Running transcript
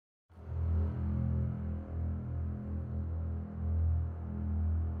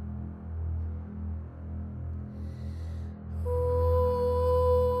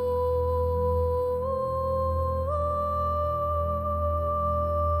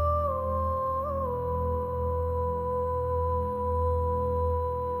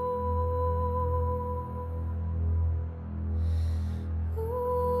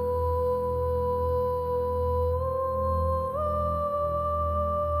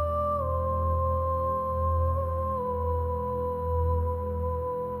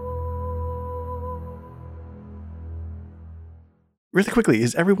really quickly,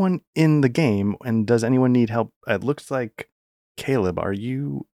 is everyone in the game, and does anyone need help? It looks like Caleb, are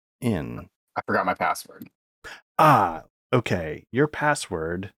you in? I forgot my password. Okay. Your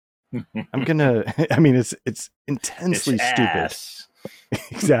password. I'm gonna. I mean, it's intensely It's stupid. ass.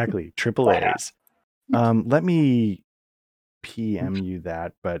 Exactly. Triple A's. Let me PM you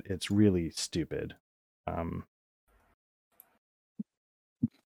that, but it's really stupid.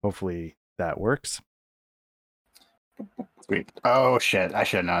 Hopefully that works. Sweet. Oh shit! I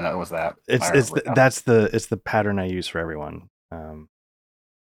should have known that was that. It's the pattern I use for everyone.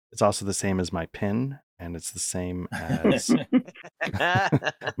 It's also the same as my PIN, and it's the same as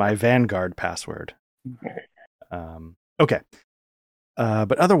my Vanguard password. Okay.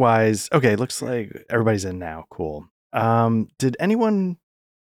 But otherwise, okay, looks like everybody's in now. Cool. Did anyone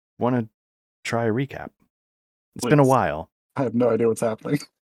want to try a recap? It's been a while. I have no idea what's happening.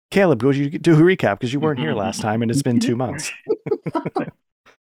 Caleb, would you do a recap? Because you weren't here last time, and it's been 2 months.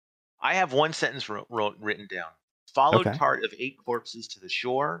 I have one sentence written down. Followed part of 8 corpses to the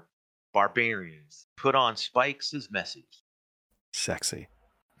shore. Barbarians put on spikes as message. Sexy.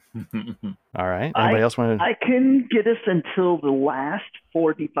 All right. Anybody else want to? I can get us until the last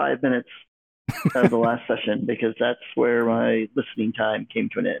 45 minutes of the last session, because that's where my listening time came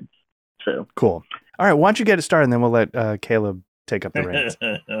to an end. So cool. All right. Why don't you get it started, and then we'll let Caleb take up the reins.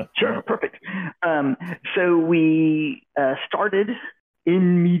 Sure. Perfect. So we started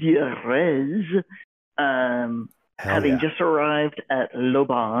in media res, having just arrived at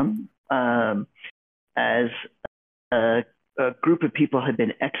Loban, as a group of people had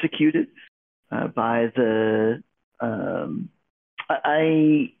been executed by the.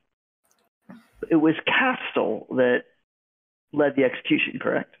 It was Castle that led the execution,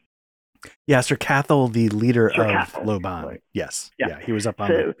 correct? Yeah, Sir Cathal, the leader of Loban. Right. Yes. Yeah, he was up on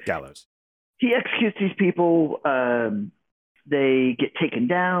the gallows. He executes these people. They get taken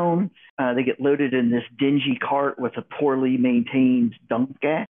down. They get loaded in this dingy cart with a poorly maintained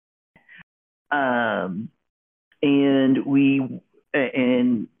donkey. And Sir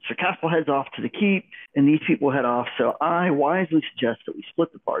Castle heads off to the keep, and these people head off. So I wisely suggest that we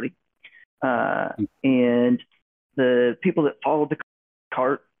split the party. And the people that followed the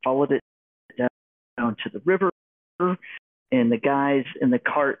cart followed it down to the river, and the guys in the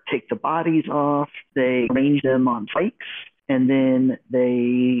cart take the bodies off. They arrange them on spikes, and then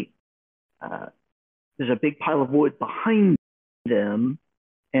there's a big pile of wood behind them,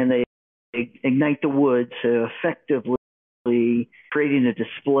 and they ignite the wood to effectively creating a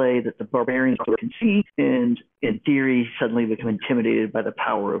display that the barbarians can see, and in theory suddenly become intimidated by the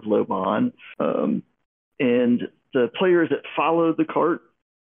power of Loban. And the players that follow the cart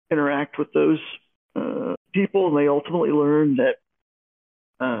interact with those people, and they ultimately learn that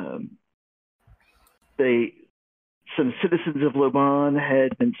some citizens of Loban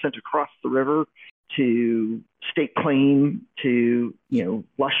had been sent across the river to stake claim to,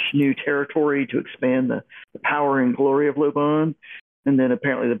 lush new territory to expand the power and glory of Loban. And then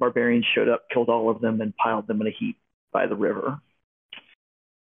apparently the barbarians showed up, killed all of them, and piled them in a heap by the river.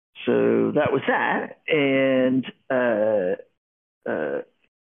 So that was that. And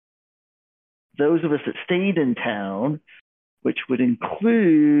those of us that stayed in town, which would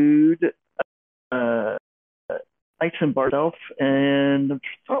include Eisenbart Elf, and I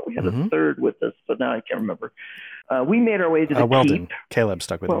thought we had a third with us, but now I can't remember. We made our way to the Weldon. keep. Caleb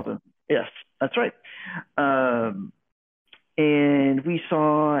stuck with Weldon. Yes, that's right. And we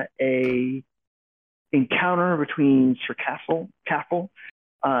saw a encounter between Sir Cathal,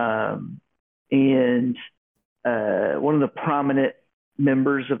 and one of the prominent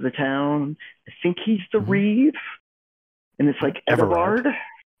members of the town. I think he's the Reeve, and it's like Everard.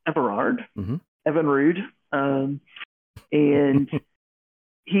 Evan and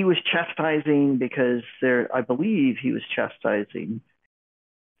he was chastising because I believe he was chastising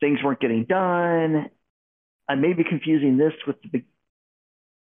things weren't getting done. I may be confusing this with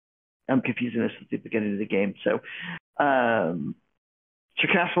I'm confusing this with the beginning of the game. So Sir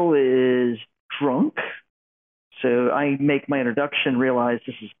Castle is drunk. So I make my introduction, realize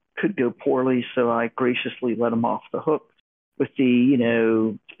this could go poorly, so I graciously let him off the hook with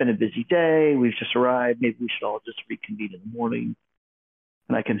the, it's been a busy day, we've just arrived, maybe we should all just reconvene in the morning.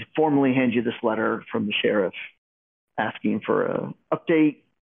 And I can formally hand you this letter from the sheriff asking for an update.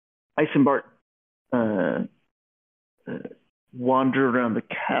 Eisenbart wandered around the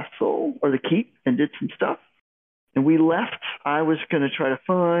castle, or the keep, and did some stuff. And we left. I was going to try to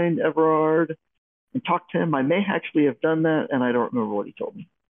find Everard and talk to him. I may actually have done that, and I don't remember what he told me.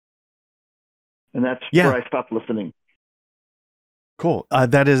 And that's where I stopped listening. Cool.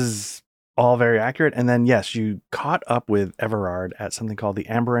 That is all very accurate. And then, yes, you caught up with Everard at something called the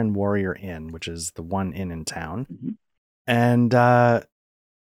Amberin Warrior Inn, which is the one inn in town. Mm-hmm. And I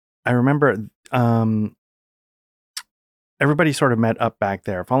remember everybody sort of met up back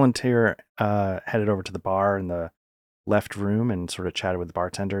there. Volunteer headed over to the bar in the left room and sort of chatted with the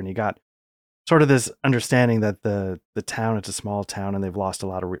bartender. And you got sort of this understanding that the town, it's a small town and they've lost a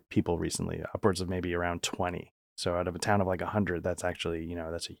lot of people recently, upwards of maybe around 20. So out of a town of like 100, that's actually,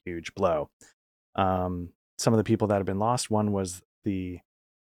 that's a huge blow. Some of the people that have been lost, one was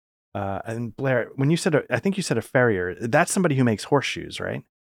and Blair, when you said, I think you said a farrier, that's somebody who makes horseshoes, right?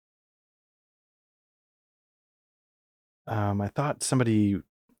 I thought somebody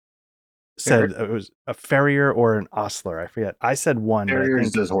said it was a farrier or an ostler. I forget. I said one.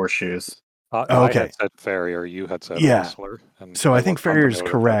 Farriers does horseshoes. Okay. I had said farrier. You had said ostler. And so I think farrier is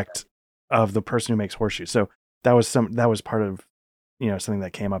correct of the person who makes horseshoes. So that was part of, something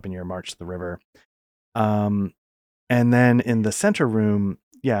that came up in your march to the river. And then in the center room,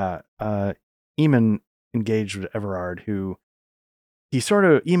 Eamon engaged with Everard, who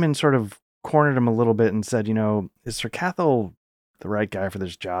Eamon sort of cornered him a little bit and said, is Sir Cathal the right guy for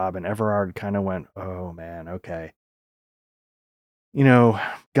this job? And Everard kind of went, oh man, okay.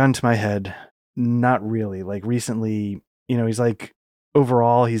 Gun to my head, not really. Like recently, he's like,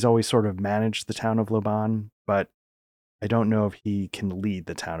 overall, he's always sort of managed the town of Loban, but I don't know if he can lead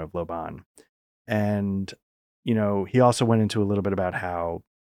the town of Loban. And, he also went into a little bit about how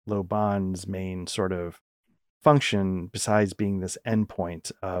Loban's main sort of function, besides being this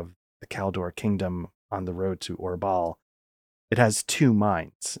endpoint of the Kaldor kingdom on the road to Orbal, it has 2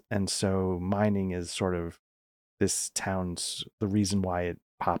 mines. And so mining is sort of this town's, the reason why it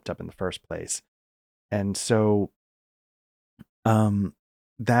popped up in the first place. And so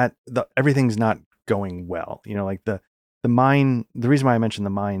everything's not going well. Like the mine, the reason why I mentioned the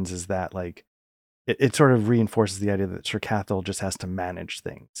mines is that like it sort of reinforces the idea that Sir Cathal just has to manage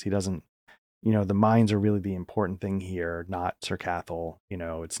things. He doesn't, the mines are really the important thing here, not Sir Cathal.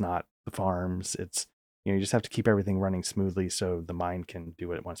 It's not the farms. It's, you just have to keep everything running smoothly so the mine can do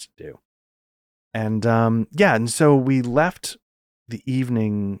what it wants to do. And and so we left the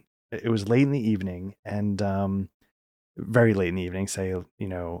evening. It was late in the evening and very late in the evening, say,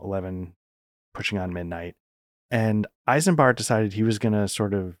 11, pushing on midnight. And Eisenbart decided he was going to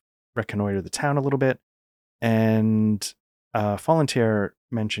sort of reconnoiter the town a little bit. And Volunteer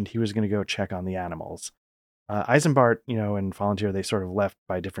mentioned he was going to go check on the animals. Eisenbart, and Volunteer, they sort of left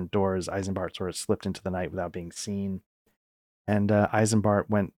by different doors. Eisenbart sort of slipped into the night without being seen. And Eisenbart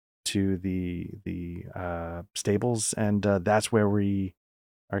went to the stables, and that's where we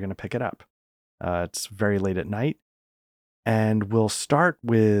are going to pick it up. It's very late at night. And we'll start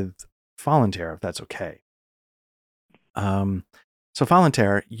with Volunteer, if that's okay. So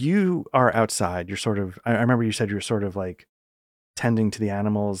Volunteer, you are outside. You're sort of, I remember you said you're sort of like tending to the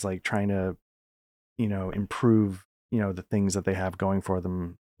animals, like trying to, improve, the things that they have going for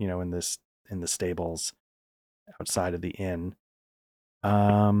them, in the stables outside of the inn.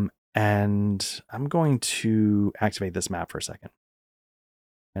 And I'm going to activate this map for a second.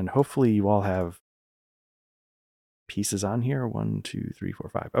 And hopefully you all have pieces on here. 1, 2, 3, 4,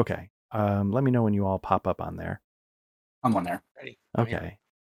 5. Okay. Let me know when you all pop up on there. I'm on there. Ready? Okay.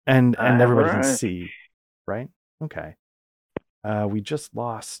 And everybody right. can see, right? Okay. We just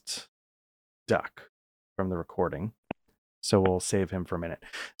lost Duck from the recording, so we'll save him for a minute.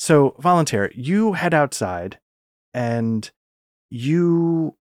 So, Volunteer, you head outside and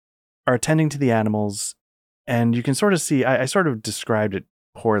you are attending to the animals, and you can sort of see, I sort of described it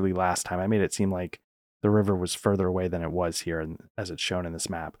poorly last time. I made it seem like the river was further away than it was here, and as it's shown in this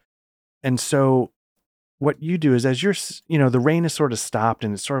map. And so what you do is, as you're, the rain is sort of stopped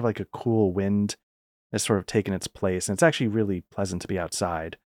and it's sort of like a cool wind has sort of taken its place. And it's actually really pleasant to be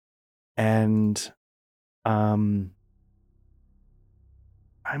outside. And I'm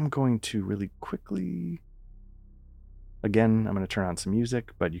going to really quickly, again, I'm going to turn on some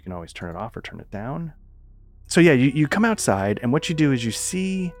music, but you can always turn it off or turn it down. So yeah, you come outside, and what you do is you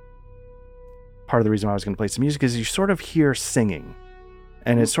see, part of the reason why I was going to play some music is you sort of hear singing.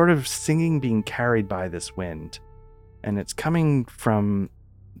 And it's sort of singing being carried by this wind. And it's coming from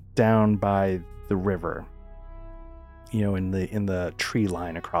down by the river, in the tree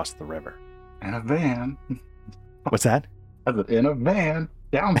line across the river. In a van. What's that? In a van.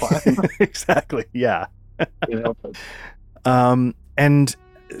 Down by. Exactly, yeah. And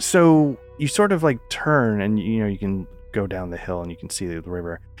so you sort of like turn and, you can go down the hill and you can see the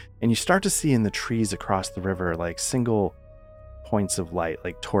river. And you start to see in the trees across the river, like single points of light,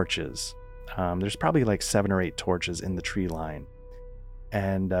 like torches. There's probably like 7 or 8 torches in the tree line.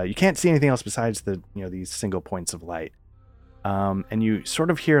 and you can't see anything else besides these single points of light. And you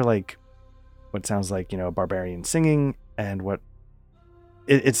sort of hear like what sounds like a barbarian singing, and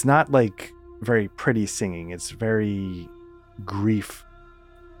it's not like very pretty singing. It's very grief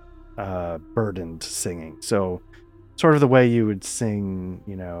burdened singing. So sort of the way you would sing,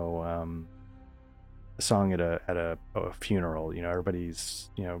 a song at a funeral. Everybody's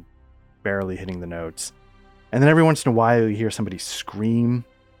barely hitting the notes, and then every once in a while you hear somebody scream,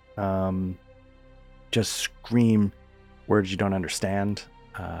 just scream words you don't understand,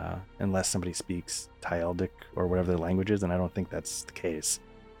 unless somebody speaks Taeldic or whatever their language is, and I don't think that's the case.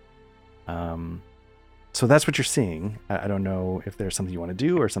 So that's what you're seeing. I don't know if there's something you want to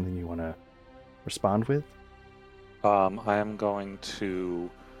do or something you want to respond with. I am going to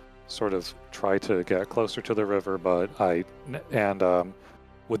sort of try to get closer to the river, but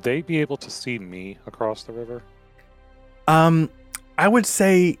would they be able to see me across the river? I would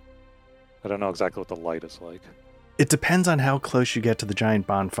say I don't know exactly what the light is like. It depends on how close you get to the giant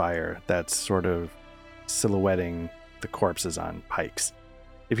bonfire that's sort of silhouetting the corpses on pikes.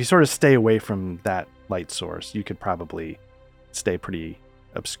 If you sort of stay away from that light source, you could probably stay pretty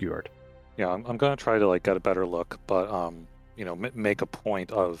obscured. Yeah, I'm going to try to get a better look, but make a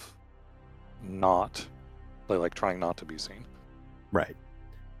point of not trying not to be seen. Right.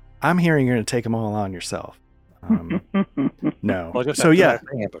 I'm hearing you're going to take them all on yourself. No. Well, so yeah,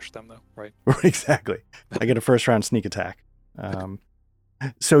 ambush them though, right? Exactly. I get a first round sneak attack.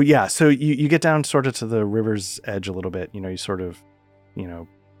 So you get down sort of to the river's edge a little bit. You sort of,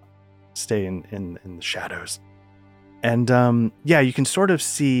 stay in the shadows, and you can sort of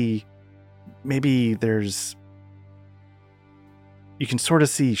see. Maybe you can sort of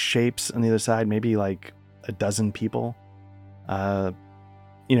see shapes on the other side. Maybe like a dozen people.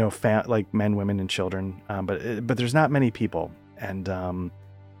 Like men, women, and children. But there's not many people, and some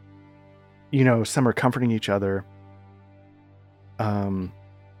are comforting each other. Again,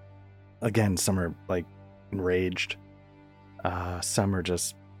 some are like enraged. Some are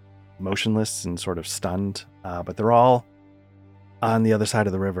just motionless and sort of stunned. But they're all on the other side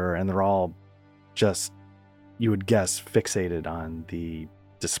of the river, and they're all just, you would guess, fixated on the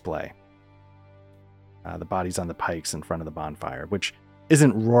display. The bodies on the pikes in front of the bonfire, which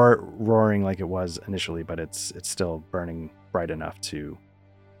isn't roaring like it was initially, but it's still burning bright enough to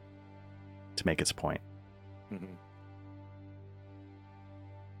make its point. Mm-hmm.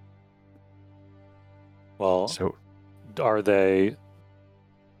 Well, so are they,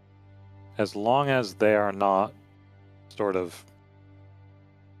 as long as they are not sort of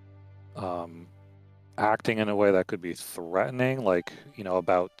acting in a way that could be threatening, as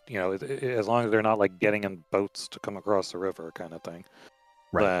long as they're not getting in boats to come across the river kind of thing,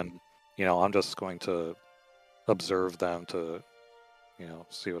 right. Then I'm just going to observe them to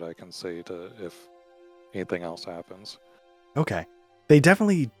see what I can see if anything else happens. Okay. They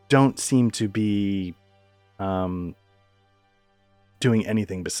definitely don't seem to be doing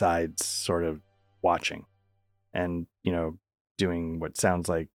anything besides sort of watching and doing what sounds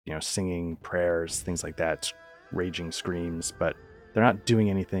like singing prayers, things like that, raging screams, but they're not doing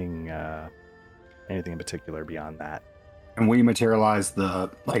anything in particular beyond that. And we materialize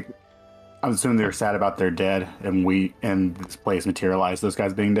I'm assuming they're sad about their dead, and this place materialized those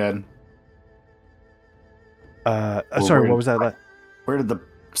guys being dead. Sorry, what was that? Where did the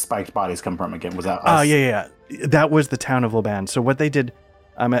spiked bodies come from again? Was that us? Oh, yeah. That was the town of Laban. So what they did,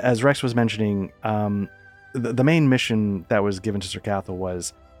 as Rex was mentioning, the main mission that was given to Sir Cathal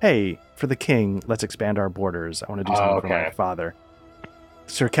was, hey, for the king, let's expand our borders. I want to do something for my father.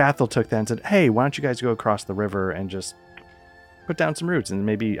 Sir Cathal took that and said, hey, why don't you guys go across the river and just put down some roots, and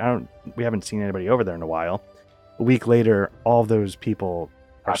maybe we haven't seen anybody over there in a while. A week later, all of those people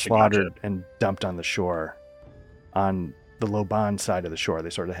are slaughtered and dumped on the shore, on the Laban side of the shore. They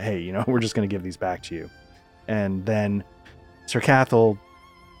sort of, hey, we're just going to give these back to you. And then Sir Cathal,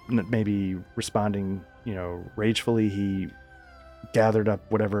 maybe responding, ragefully, he gathered up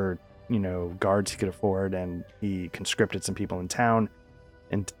whatever, guards he could afford, and he conscripted some people in town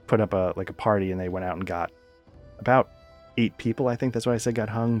and put up a party, and they went out and got about 8 people, I think that's what I said, got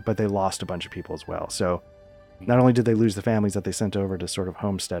hung, but they lost a bunch of people as well. So not only did they lose the families that they sent over to sort of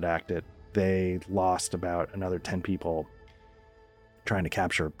homestead act it, they lost about another 10 people trying to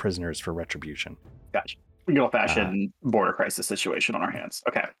capture prisoners for retribution. Gotcha. Good old-fashioned border crisis situation on our hands.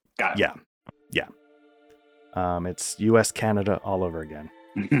 Okay, got it. Yeah. It's U.S. Canada all over again.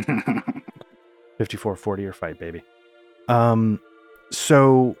 54-40 or fight, baby.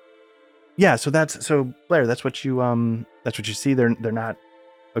 So Blair, that's what you see. They're not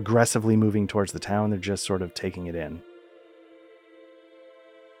aggressively moving towards the town. They're just sort of taking it in.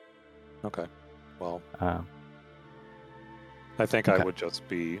 Okay. Well, I think I would just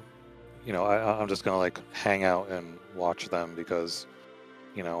be, I'm just gonna like hang out and watch them because,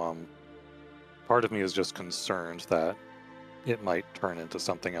 part of me is just concerned that it might turn into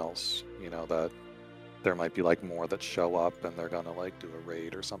something else. That there might be like more that show up and they're gonna like do a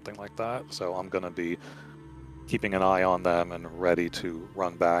raid or something like that. So I'm gonna be keeping an eye on them and ready to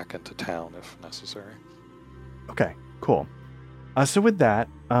run back into town if necessary. Okay, cool. So with that,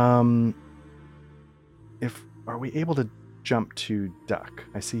 are we able to jump to Duck?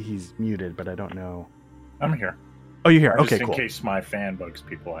 I see he's muted, but I don't know. I'm here. Oh, you're here. Just Okay, cool. In case my fan bugs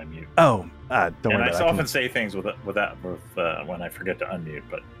people, I mute. Oh, don't worry and about I often say things with when I forget to unmute,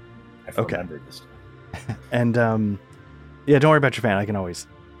 but I've remembered this time. And don't worry about your fan. I can always,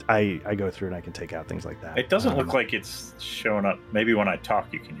 I go through and I can take out things like that. It doesn't look like it's showing up. Maybe when I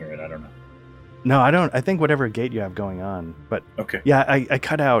talk, you can hear it. I don't know. No, I don't. I think whatever gate you have going on, but okay. Yeah, I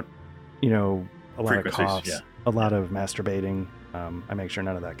cut out, a lot of coughs, yeah. A lot of masturbating. I make sure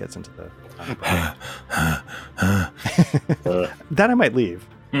none of that gets into the. That I might leave.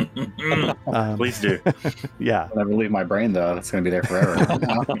 Please do. Yeah. I'll never leave my brain though. That's going to be there forever.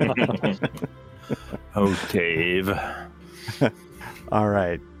 Oh, Dave. All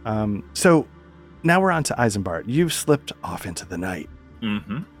right. So now we're on to Isambard. You've slipped off into the night.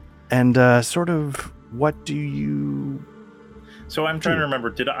 Mm-hmm. And sort of, what do you? So I'm trying to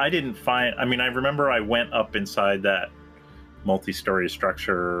remember. I remember I went up inside that multi-story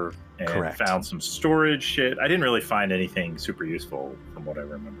structure and found some storage shit. I didn't really find anything super useful from what I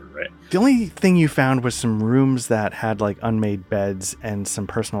remember, right? The only thing you found was some rooms that had like unmade beds and some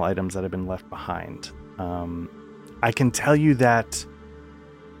personal items that had been left behind. I can tell you that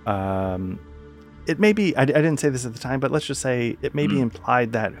it may be, I didn't say this at the time, but let's just say it may be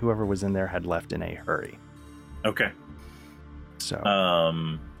implied that whoever was in there had left in a hurry. Okay. So,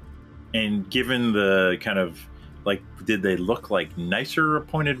 and given the kind of, like, did they look like nicer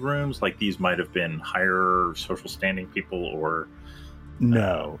appointed rooms? Like these might have been higher social standing people, or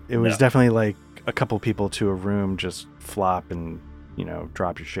no, it was definitely like a couple people to a room, just flop and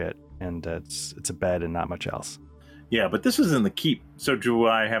drop your shit, and it's a bed and not much else. Yeah, but this is in the keep. So do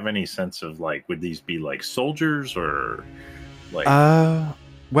I have any sense of like, would these be like soldiers or like?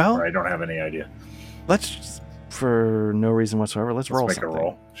 Well, or I don't have any idea. Let's just, for no reason whatsoever, let's roll make something. A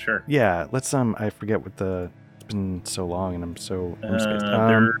roll. Sure. Yeah, let's I forget what it's been so long and I'm so spaced.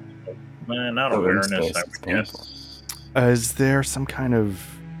 Not awareness, I would guess. Is there some kind of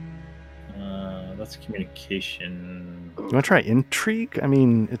that's communication. You want to try intrigue? I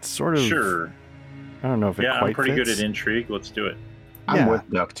mean, it's sort of sure. I don't know if it quite I'm pretty fits. good at intrigue. Let's do it. I'm with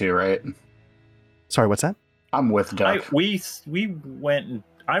Duck too, right? Sorry, what's that? I'm with Duck.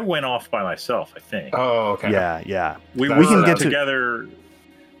 I went off by myself, I think. Oh, okay. Yeah. We can get together.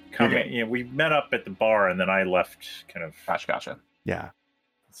 We met up at the bar, and then I left. Kind of. Gotcha. Yeah.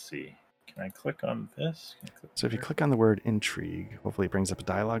 Let's see. Can I click on this? So if you click on the word intrigue, hopefully it brings up a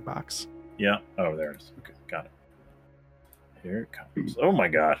dialog box. Yeah. Oh, there it is. Okay, got it. Here it comes. Oh my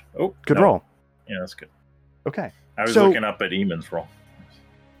god. Oh, good roll. Yeah, that's good. Okay. I was looking up at Eamon's roll.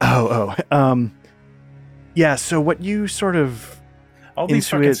 Yeah. So what you sort of all these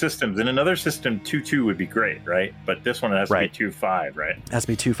fucking systems in another system 2-2 would be great, right? But this one has to be 2-5, right? It has to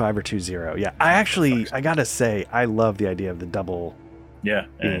be 2-5 or 2-0. Yeah. I gotta say, I love the idea of the double. Yeah.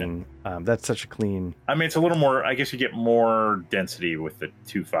 Being, that's such a clean. I mean, it's a little more. I guess you get more density with the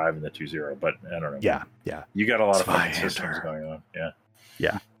 2-5 and the 2-0, but I don't know. Yeah. You got a lot of fucking systems going on.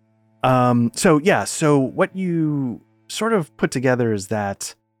 Yeah. So what you sort of put together is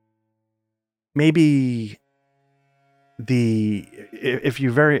that maybe if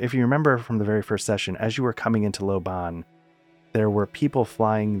you remember from the very first session, as you were coming into Loban, there were people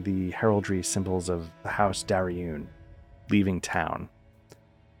flying the heraldry symbols of the House Dariun leaving town.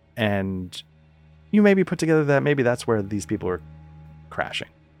 And you maybe put together that maybe that's where these people are crashing.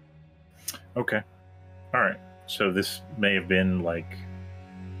 Okay. All right. So this may have been like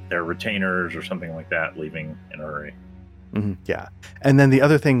their retainers or something like that leaving in a hurry. Mm-hmm, yeah. And then the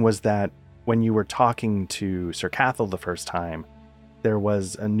other thing was that when you were talking to Sir Cathal the first time, there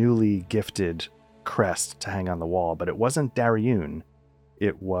was a newly gifted crest to hang on the wall, but it wasn't Dariun.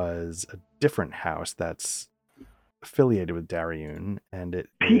 It was a different house that's affiliated with Dariun, and it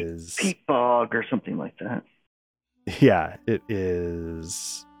is Peat Bog or something like that. Yeah, it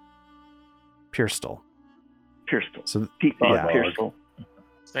is Pierstel. So Peat Bog, Pierstel.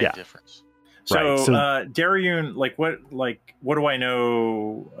 Same difference. So, Dariun, what do I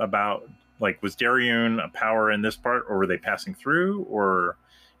know about? Like, was Dariun a power in this part, or were they passing through, or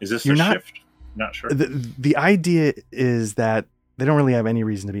is this shift? Not sure. The idea is that they don't really have any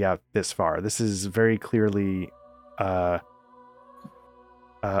reason to be out this far. This is very clearly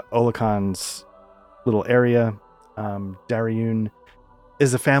Olacon's little area. Dariun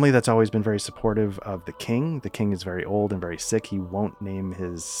is a family that's always been very supportive of the king. The king is very old and very sick. He won't name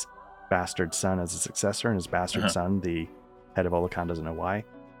his bastard son as a successor, and his bastard son, the head of Olacon, doesn't know why.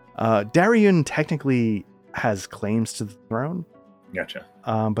 Dariun technically has claims to the throne. Gotcha.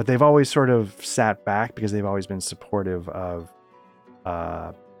 But they've always sort of sat back because they've always been supportive of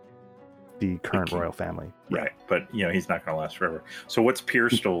the current royal family. Right. But, he's not going to last forever. So what's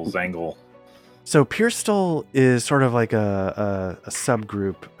Pierstel's angle? So Pierstel is sort of like a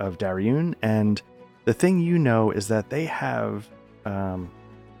subgroup of Dariun. And the thing is that they have, and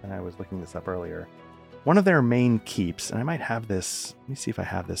I was looking this up earlier, one of their main keeps, and I might have this, let me see if I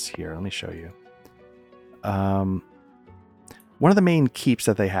have this here. Let me show you. One of the main keeps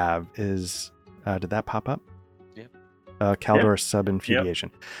that they have is, did that pop up? Yeah. Caldor Subinfugiation.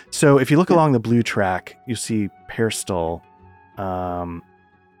 Yep. So if you look along the blue track, you see Pierstel, and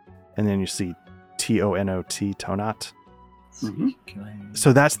then you see Tonot, Tonat. Mm-hmm.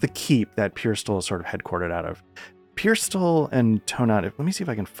 So that's the keep that Pierstel is sort of headquartered out of. Pierstel and Tonat, let me see if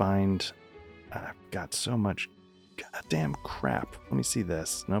I can find, I've got so much goddamn crap. Let me see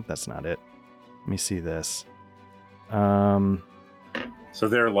this. Nope, that's not it. Let me see this. So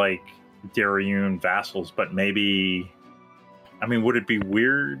they're like Dariun vassals, but maybe, would it be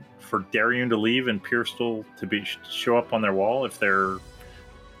weird for Dariun to leave and Pierstel to show up on their wall if they're,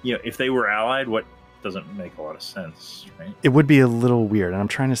 if they were allied? What doesn't make a lot of sense, right? It would be a little weird, and I'm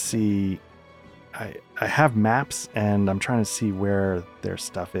trying to see. I have maps, and I'm trying to see where their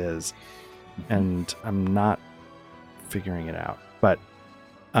stuff is, and I'm not figuring it out. But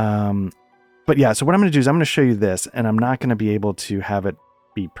yeah, so what I'm going to do is I'm going to show you this, and I'm not going to be able to have it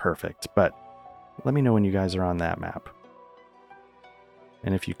be perfect, but let me know when you guys are on that map.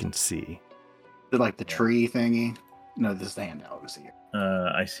 And if you can see. Is it like the tree thingy? No, this is the handout. Let's see it.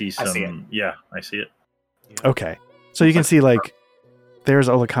 I see some. I see it. Yeah, I see it. Okay. So you can see, like, there's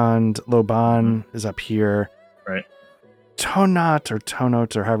Olacon, Loban is up here. Right. Tonat or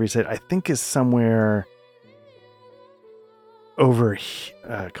Tonot or however you say it, I think is somewhere over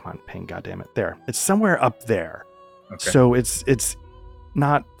here. Come on, Ping, goddammit. There. It's somewhere up there. Okay. So it's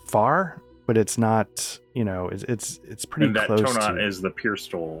not far, but it's not, it's pretty and that close Tonat to... is the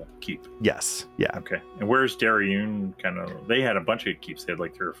Pierstel keep. Yes. Yeah. Okay. And where's Dariun? They had a bunch of keeps. They had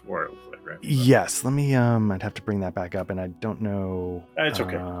like 3 or 4, right? Yes. Let me, I'd have to bring that back up, and I don't know. It's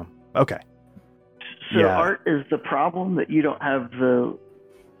okay. Okay. So Art, is the problem that you don't have the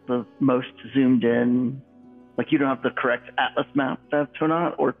most zoomed in, like you don't have the correct atlas map of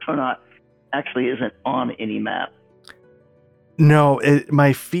Tonat, or Tonat actually isn't on any map? No,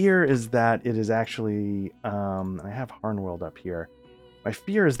 my fear is that it is actually, I have Harnworld up here. My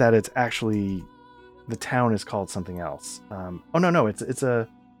fear is that it's actually, the town is called something else. No, it's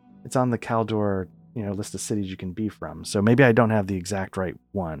on the Caldor, list of cities you can be from. So maybe I don't have the exact right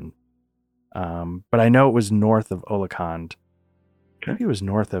one. But I know it was north of Olacon. Maybe it was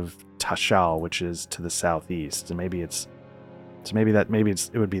north of Tashal, which is to the southeast. And maybe it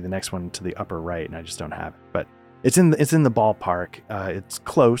would be the next one to the upper right, and I just don't have it. But it's in the ballpark. It's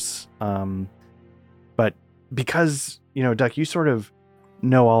close. But because, Duck, you sort of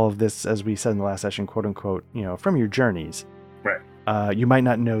know all of this, as we said in the last session, quote unquote, from your journeys. Right. You might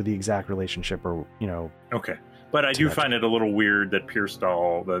not know the exact relationship or, Okay. But I do find it a little weird that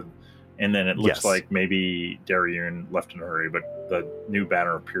Pierstel, and then it looks like maybe Dariun left in a hurry, but the new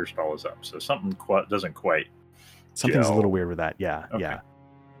banner of Pierstel is up. So something doesn't quite. Something's gel. A little weird with that. Yeah. Okay. Yeah.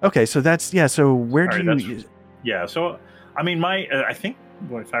 Okay. So that's, so where do you... Yeah. So, I think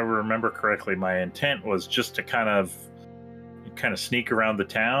if I remember correctly, my intent was just to kind of sneak around the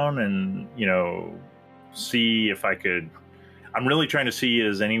town and, see if I could, I'm really trying to see,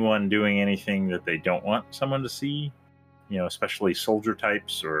 is anyone doing anything that they don't want someone to see, especially soldier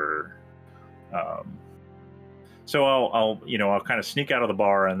types or, so I'll kind of sneak out of the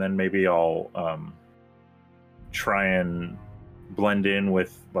bar, and then maybe I'll, try and blend in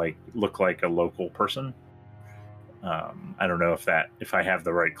with, look like a local person. I don't know if I have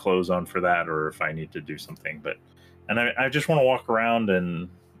the right clothes on for that, or if I need to do something, and I just want to walk around and,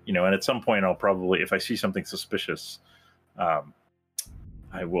 and at some point I'll probably, if I see something suspicious, I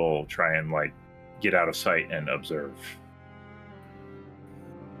will try and get out of sight and observe.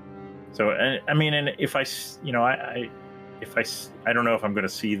 So, and if I don't know if I'm going to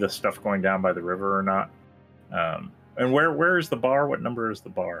see the stuff going down by the river or not. And where is the bar? What number is the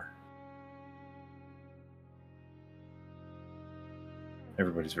bar?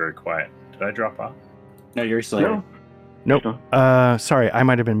 Everybody's very quiet. Did I drop off? No, you're still here. Nope. Sorry, I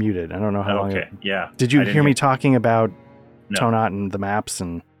might have been muted. I don't know how long. Okay. Yeah. Did you hear me talking about No. Tonat and the maps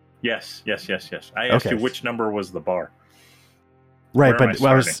and? Yes. I asked you which number was the bar. Right, but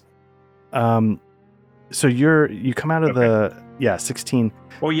I was. So you come out of the 16.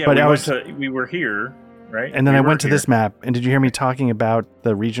 Well, yeah, but we were here, right? And then I went to this map. And did you hear me talking about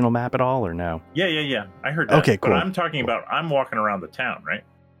the regional map at all, or no? Yeah. I heard that. Okay, cool. But I'm talking about I'm walking around the town, right?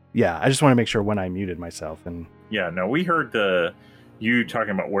 Yeah, I just want to make sure when I muted myself and. Yeah, no, we heard you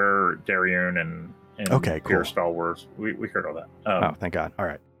talking about where Darion and Beerstal were. We heard all that. Oh, thank God! All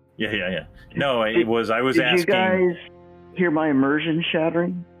right. Yeah. No, I was asking. Did you guys hear my immersion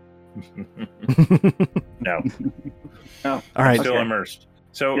shattering? No. Oh, all right. I'm still immersed.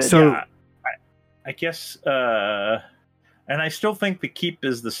 So I guess, and I still think the keep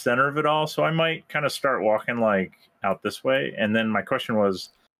is the center of it all. So I might kind of start walking like out this way. And then my question was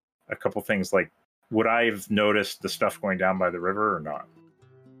a couple things like, would I have noticed the stuff going down by the river or not?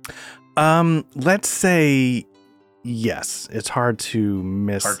 Let's say yes. It's hard to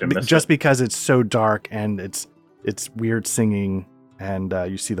miss, just because it's so dark and it's weird singing and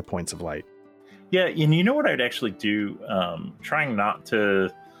you see the points of light. Yeah, and you know what I'd actually do? Trying not to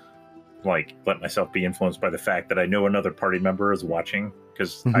like let myself be influenced by the fact that I know another party member is watching,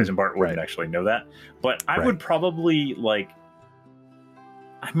 because Eisenbart wouldn't actually know that. But I would probably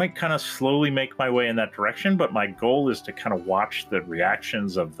I might kind of slowly make my way in that direction, but my goal is to kind of watch the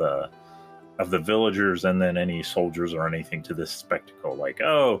reactions of the villagers and then any soldiers or anything to this spectacle. Like,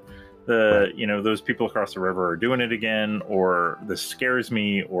 those people across the river are doing it again, or this scares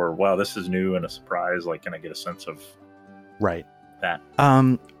me, or wow, this is new and a surprise. Like, can I get a sense of that?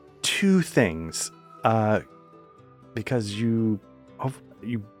 Two things, because you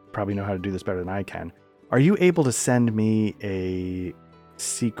probably know how to do this better than I can. Are you able to send me a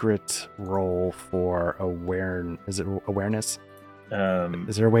secret roll for awareness? Is it awareness?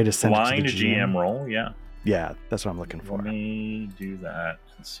 Is there a way to send it to the GM roll? Yeah, that's what I'm looking for. Let me do that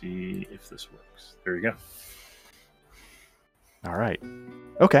and see if this works. There you go. All right.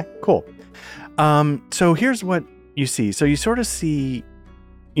 Okay, cool. So here's what you see. So you sort of see,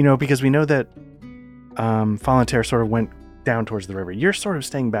 because we know that Volunteer sort of went down towards the river. You're sort of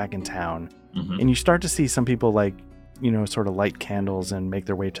staying back in town, and you start to see some people sort of light candles and make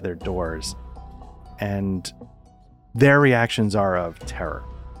their way to their doors. And their reactions are of terror.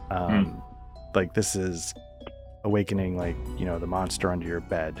 Like, this is awakening, the monster under your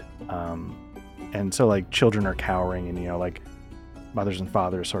bed. And so, children are cowering, and, mothers and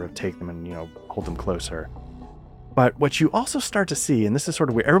fathers sort of take them and, hold them closer. But what you also start to see, and this is sort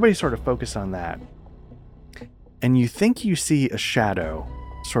of weird, everybody sort of focused on that, and you think you see a shadow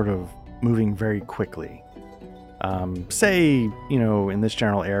sort of moving very quickly. Say, in this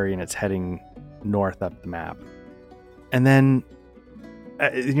general area, and it's heading north up the map. And then,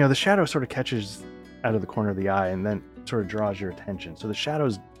 the shadow sort of catches out of the corner of the eye and then sort of draws your attention. So the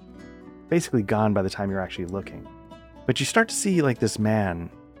shadow's basically gone by the time you're actually looking. But you start to see, this man.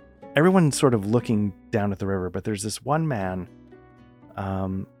 Everyone's sort of looking down at the river, but there's this one man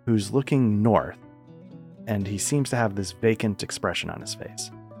who's looking north, and he seems to have this vacant expression on his face.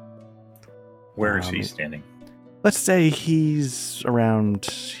 Where is he standing? Let's say he's around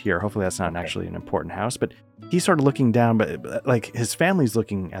here. Hopefully that's not actually an important house, but he's sort of looking down, but his family's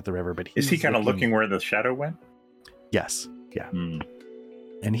looking at the river, but is he kind of looking where the shadow went? Yes. Yeah.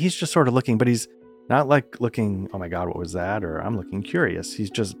 And he's just sort of looking, but he's not looking, oh my God, what was that? Or I'm looking curious.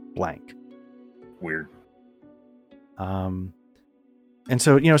 He's just blank. Weird. And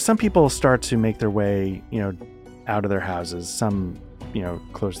so, some people start to make their way, out of their houses. Some,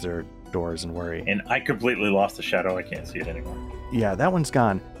 close their doors and worry. And I completely lost the shadow. I can't see it anymore. Yeah, that one's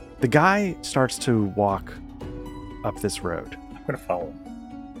gone. The guy starts to walk up this road. I'm going to follow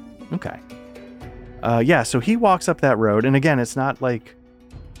him. Okay. So he walks up that road. And again, it's not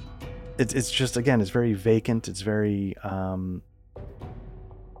it's just, again, it's very vacant. It's very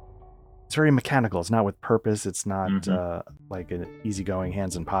mechanical. It's not with purpose. It's not an easygoing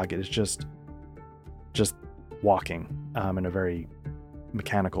hands in pocket. It's just walking in a very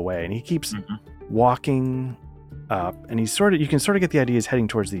mechanical way. And he keeps walking up, and you can sort of get the idea he's heading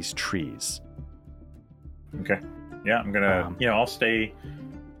towards these trees. Okay. Yeah, I'm gonna, I'll stay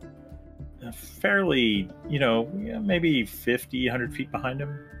fairly, maybe 50, 100 feet behind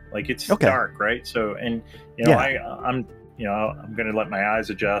him. It's dark, right? So, and I'm gonna let my eyes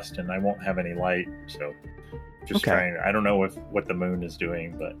adjust, and I won't have any light. So, just trying. I don't know what the moon is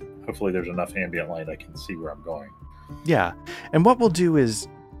doing, but hopefully there's enough ambient light I can see where I'm going. Yeah, and what we'll do is,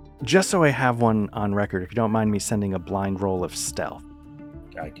 just so I have one on record, if you don't mind me sending a blind roll of stealth.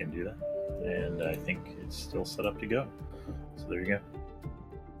 I can do that, and I think it's still set up to go. So there you go.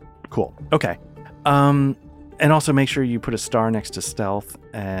 Cool. Okay. And also make sure you put a star next to stealth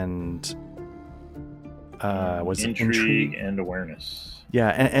and was intrigue and awareness. Yeah,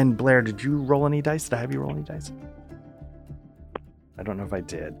 and Blair, did you roll any dice? Did I have you roll any dice? I don't know if I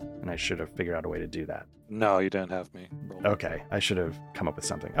did, and I should have figured out a way to do that. No, you didn't have me roll. Okay, I should have come up with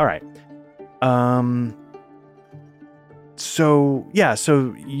something. All right. So I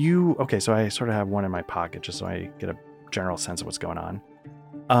sort of have one in my pocket just so I get a general sense of what's going on.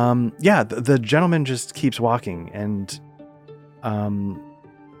 The gentleman just keeps walking and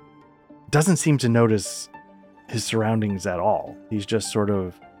doesn't seem to notice his surroundings at all. He's just sort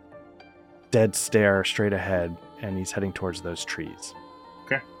of dead stare straight ahead, and he's heading towards those trees.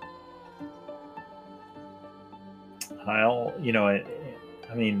 Okay. I'm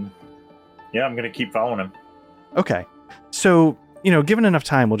going to keep following him. Okay. So, given enough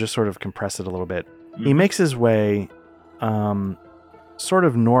time, we'll just sort of compress it a little bit. Mm-hmm. He makes his way sort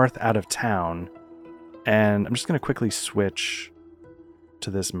of north out of town, and I'm just going to quickly switch to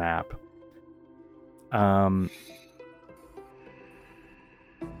this map. Let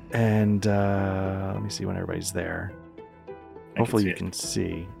me see when everybody's there. Hopefully you can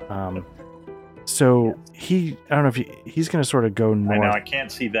see. I don't know if he's going to sort of go north. I know, I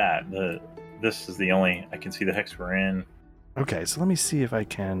can't see that. This is the only, I can see the hex we're in. Okay, so let me see if I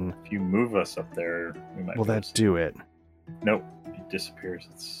can. If you move us up there, we might. Will that do it? Nope, it disappears.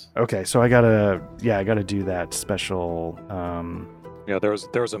 It's okay. So I gotta do that special. Yeah, there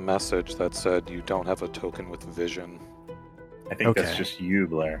was a message that said you don't have a token with vision. I think that's just you,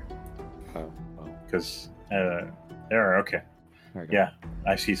 Blair. Oh, well. Because there. Okay. There yeah,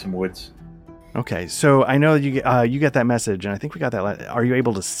 I see some woods. Okay, so I know you get that message, and I think we got that. Are you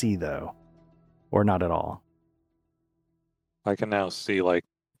able to see though, or not at all? I can now see like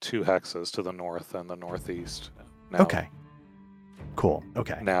 2 hexes to the north and the northeast. Now, okay. Cool.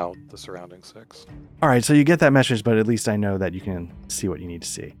 Okay. Now the surrounding 6. All right, so you get that message, but at least I know that you can see what you need to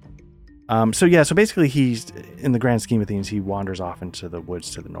see. So basically he's, in the grand scheme of things, he wanders off into the woods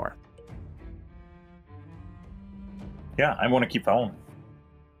to the north. Yeah, I want to keep following.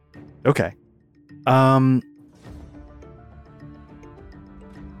 Okay.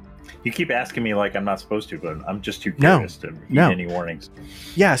 You keep asking me like I'm not supposed to, but I'm just too curious to heed any warnings.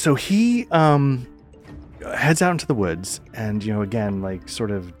 Yeah, so he heads out into the woods, and again, like sort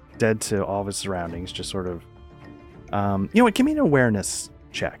of dead to all of his surroundings, just sort of give me an awareness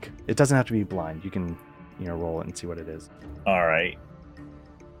check. It doesn't have to be blind. You can roll it and see what it is. All right.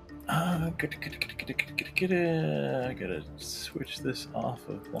 I gotta switch this off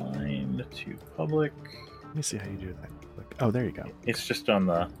of blind to public. Let me see how you do that. Oh, there you go. It's just in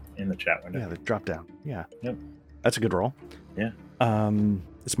the chat window. Yeah, the drop down. Yeah. Yep. That's a good roll. Yeah.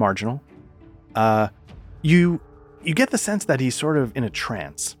 It's marginal. You get the sense that he's sort of in a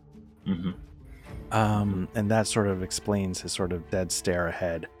trance. Mm-hmm. And that sort of explains his sort of dead stare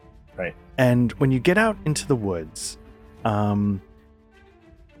ahead. Right. And when you get out into the woods,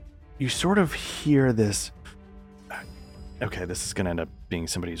 you sort of hear this. Okay, this is going to end up being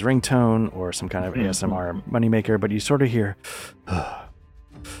somebody's ringtone or some kind of ASMR moneymaker, but you sort of hear,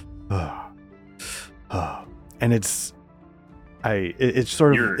 and it's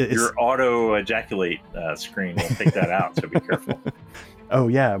sort of your auto ejaculate screen will take that out, so be careful. Oh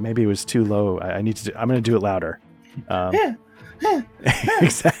yeah, maybe it was too low. I'm going to do it louder.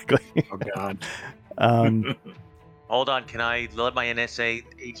 Exactly. Oh God. Hold on, can I let my NSA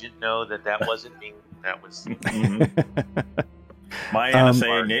agent know that wasn't me? That was my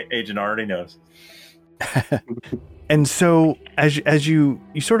NSA agent already knows. And so as you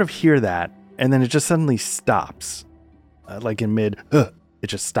sort of hear that, and then it just suddenly stops, like in mid, it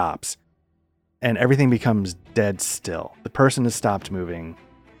just stops, and everything becomes dead still. The person has stopped moving.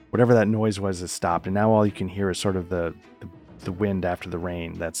 Whatever that noise was has stopped, and now all you can hear is sort of the wind after the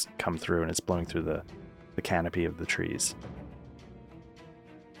rain that's come through, and it's blowing through the canopy of the trees.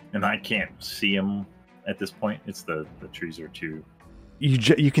 And I can't see him at this point. It's the trees are too.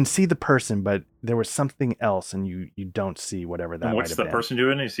 You can see the person, but there was something else, and you don't see whatever that. And what's the person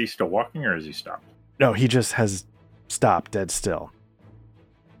doing? Is he still walking, or is he stopped? No, he just has stopped, dead still.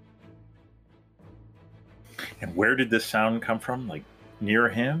 And where did this sound come from? Like near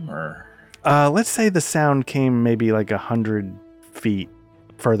him, or? Let's say the sound came maybe like 100 feet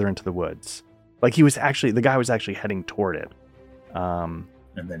further into the woods. Like the guy was actually heading toward it.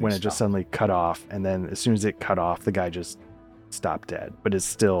 And then when it just suddenly cut off, and then as soon as it cut off, the guy just stopped dead, but is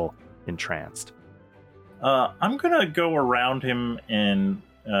still entranced. I'm gonna go around him and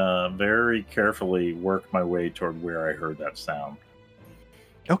very carefully work my way toward where I heard that sound.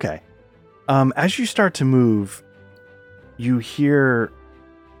 Okay. As you start to move, you hear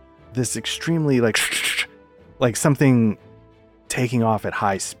this extremely like something taking off at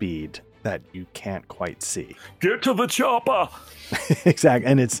high speed that you can't quite see. Get to the chopper. Exactly.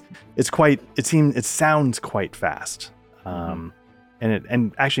 And it sounds quite fast.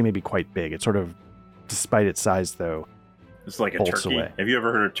 And actually maybe quite big. It's sort of, despite its size though, it's like a turkey. Away. Have you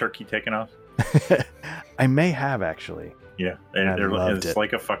ever heard of turkey taking off? I may have, actually. Yeah, it's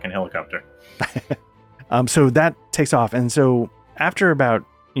like a fucking helicopter. So that takes off, and so after about,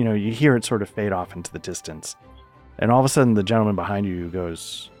 you hear it sort of fade off into the distance, and all of a sudden the gentleman behind you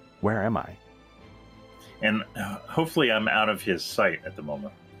goes, "Where am I?" And hopefully I'm out of his sight at the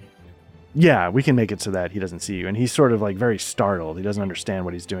moment. Yeah, we can make it so that he doesn't see you, and he's sort of like very startled. He doesn't understand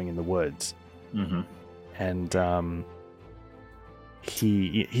what he's doing in the woods, and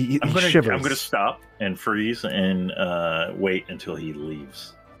he shivers. I'm gonna stop and freeze and wait until he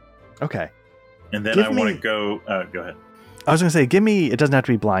leaves. Okay. And then I want to go. Go ahead. I was gonna say, give me. It doesn't have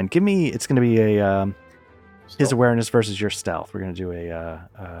to be blind. Give me. It's gonna be a his awareness versus your stealth. We're gonna do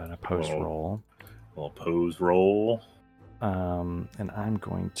an opposed roll. Well, opposed roll. And I'm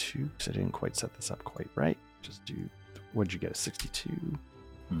going to. Because I didn't quite set this up quite right. Just do. What'd you get? A 62.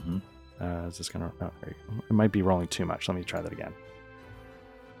 Is this gonna? Oh, it might be rolling too much. Let me try that again.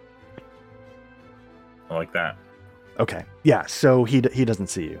 I like that. Okay. Yeah. So he doesn't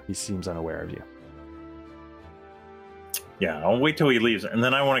see you. He seems unaware of you. Yeah. I'll wait till he leaves, and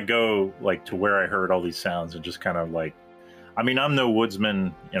then I want to go like to where I heard all these sounds and just kind of like. I mean, I'm no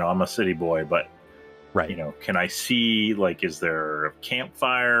woodsman. I'm a city boy, but. Right. Can I see like? Is there a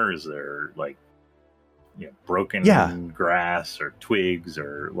campfire? Is there like. Broken grass or twigs,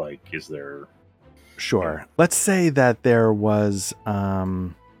 or like, is there? Sure. Let's say that there was.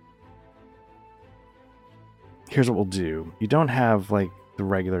 Here's what we'll do. You don't have like the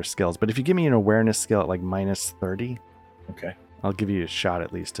regular skills, but if you give me an awareness skill at like -30, okay, I'll give you a shot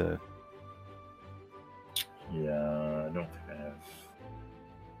at least to. Yeah, I don't think I have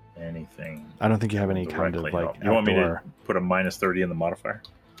anything. I don't think you have any kind of like. You want me to put a -30 in the modifier?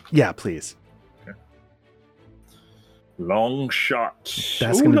 Yeah, please. Okay. Long shot.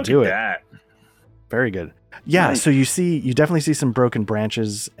 That's going to do it. That. Very good. Yeah, nice. So you definitely see some broken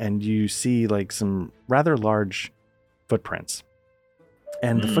branches, and you see like some rather large footprints.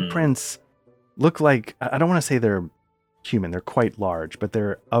 And the footprints look like, I don't want to say they're human, they're quite large, but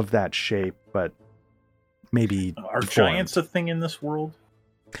they're of that shape, but maybe Are giants a thing in this world?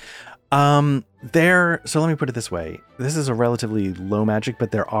 So let me put it this way. This is a relatively low magic, but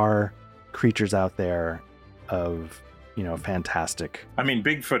there are creatures out there of fantastic. I mean,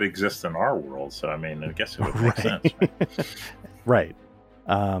 Bigfoot exists in our world, so I mean, I guess it would make sense. Right.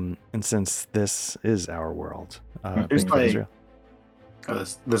 And since this is our world, there's like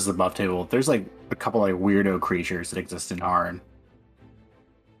this is the buff table. There's like a couple like weirdo creatures that exist in Harn.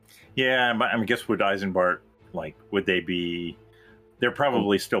 Yeah, but I guess would Eisenbart would they be? They're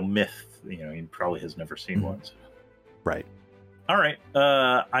probably still myth. He probably has never seen one. So. Right. All right.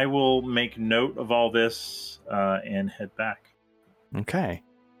 I will make note of all this and head back. Okay.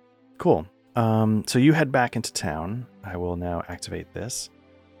 Cool. So you head back into town. I will now activate this.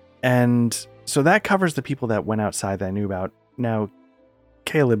 And so that covers the people that went outside that I knew about. Now,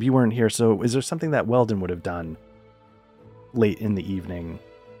 Caleb, you weren't here, so is there something that Weldon would have done late in the evening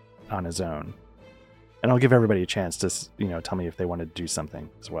on his own? And I'll give everybody a chance to, tell me if they want to do something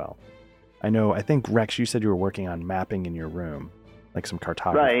as well. I think, Rex, you said you were working on mapping in your room, like some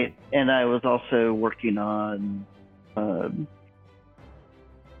cartography. Right, and I was also working on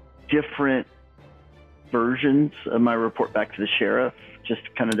different versions of my report back to the sheriff, just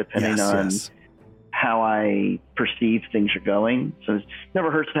kind of depending on how I perceive things are going. So it never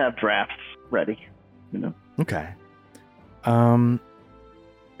hurts to have drafts ready, Okay. I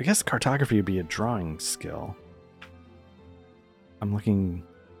guess cartography would be a drawing skill. I'm looking...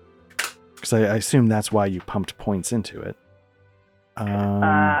 Because I assume that's why you pumped points into it.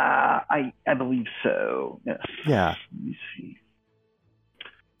 I believe so. Yes. Yeah. Let me see.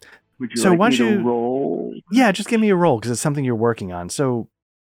 Would you like me to roll? Yeah, just give me a roll because it's something you're working on. So,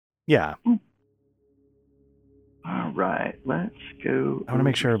 yeah. All right, let's go. I want to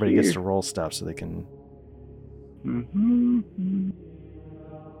make sure everybody gets to roll stuff so they can.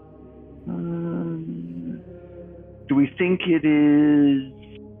 Do we think it is?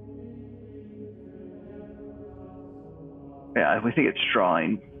 Yeah, we think it's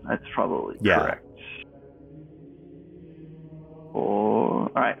drawing. That's probably correct. All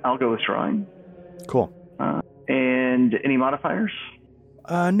right, I'll go with drawing. Cool. And any modifiers?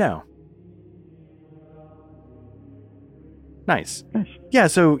 No. Nice. Yeah.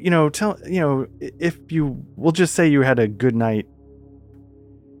 So, we'll just say you had a good night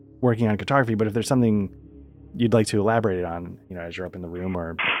working on cartography, but if there's something you'd like to elaborate on, as you're up in the room,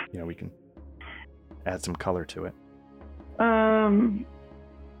 or, we can add some color to it.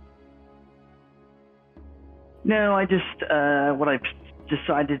 No, I just, what I've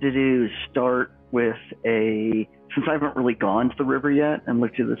decided to do is start with since I haven't really gone to the river yet and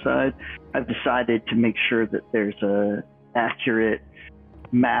looked to the side, I've decided to make sure that there's a accurate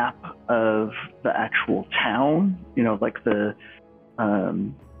map of the actual town, like the,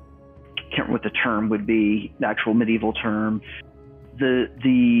 can't remember what the term would be, the actual medieval term,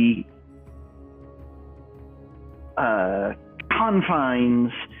 the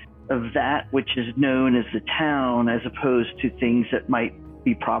confines of that which is known as the town, as opposed to things that might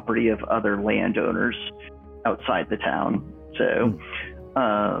be property of other landowners outside the town. So,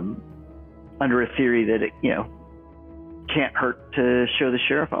 under a theory that it, can't hurt to show the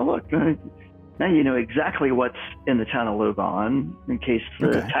sheriff, oh look, now you know exactly what's in the town of Logon in case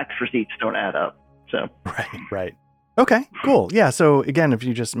the tax receipts don't add up. So right. Okay, cool. Yeah. So again, if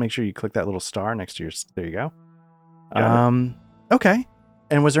you just make sure you click that little star next to there you go. Okay.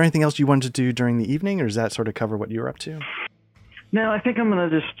 And was there anything else you wanted to do during the evening, or does that sort of cover what you were up to? No, I think I'm going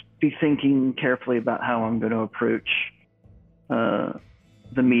to just be thinking carefully about how I'm going to approach the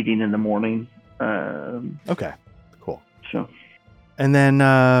meeting in the morning. Okay, cool. So, and then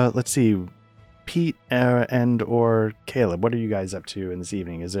let's see, Pete and or Caleb, what are you guys up to in this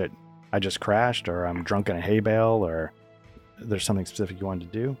evening? Is it I just crashed, or I'm drunk in a hay bale, or there's something specific you wanted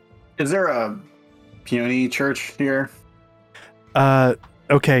to do? Is there a Peony church here?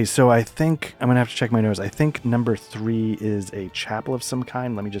 Okay, so I think I'm gonna have to check my notes. I think number 3 is a chapel of some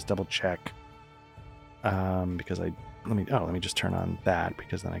kind. Let me just double check. Because let me just turn on that,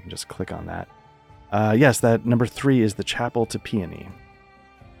 because then I can just click on that. Yes, that number 3 is the chapel to Peony.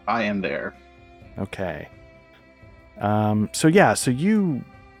 I am there. Okay. So you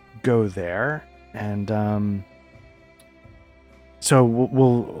go there, and so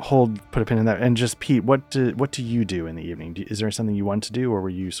we'll put a pin in that. And just Pete, what do you do in the evening? Is there something you want to do, or were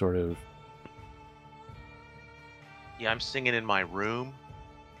you sort of? Yeah, I'm singing in my room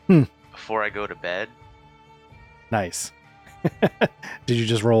before I go to bed. Nice. Did you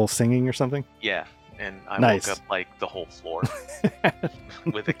just roll singing or something? Yeah, and I nice. woke up like the whole floor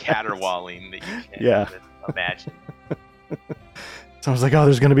with a caterwauling that you can't even imagine. Someone's like, "Oh,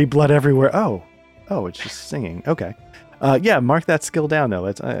 there's going to be blood everywhere." Oh, it's just singing. Okay. Mark that skill down though.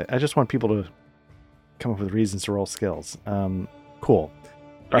 I just want people to come up with reasons to roll skills. Cool.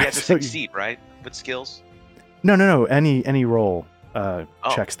 You have to succeed, right? With skills? No. Any roll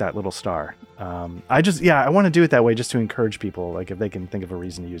checks that little star. I want to do it that way just to encourage people, like if they can think of a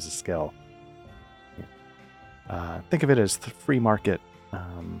reason to use a skill. Think of it as the free market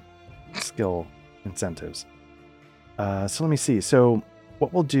skill incentives. So let me see. So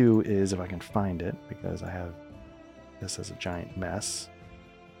what we'll do is, if I can find it, because I have this as a giant mess.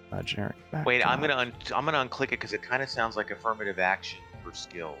 Generic backdrop. Wait, I'm gonna unclick it because it kind of sounds like affirmative action for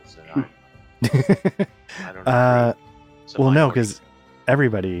skills, and I don't know. Well, no, because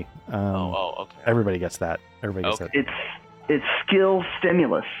everybody. Okay. Everybody gets that. Everybody gets that. It's skill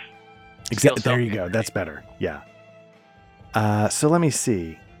stimulus. Exactly. There you go. That's better. Yeah. So let me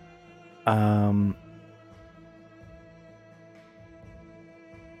see. Let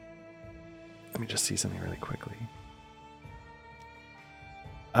me just see something really quickly.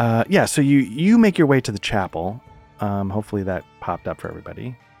 So you make your way to the chapel. Hopefully that popped up for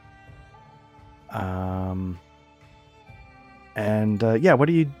everybody. What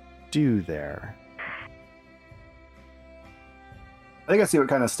do you do there? I think I see what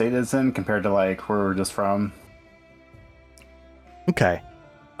kind of state it's in compared to like where we're just from. Okay.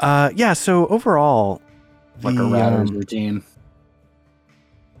 So overall, like a ratter's routine.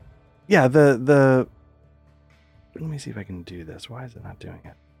 Yeah, let me see if I can do this. Why is it not doing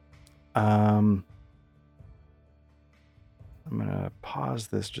it? I'm gonna pause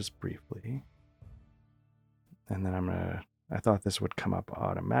this just briefly. And then I thought this would come up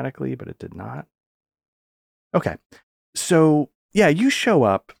automatically, but it did not. Okay. So yeah, you show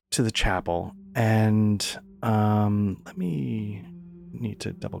up to the chapel, and let me need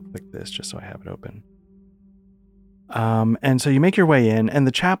to double click this just so I have it open. And so you make your way in, and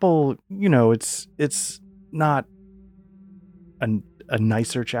the chapel, it's not a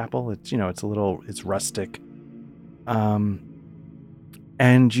nicer chapel. It's, it's rustic. And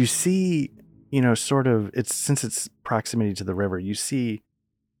you see, since it's proximity to the river, you see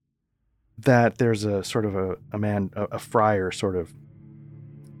that there's a sort of a friar sort of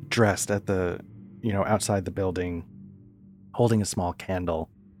dressed at the, outside the building, holding a small candle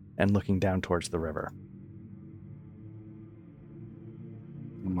and looking down towards the river.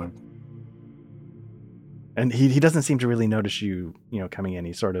 And he doesn't seem to really notice you, coming in.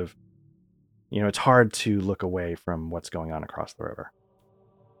 He's sort of, it's hard to look away from what's going on across the river.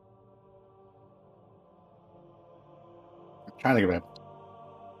 I'm trying to think about it.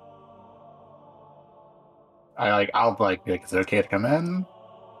 I'll be like, is it okay to come in?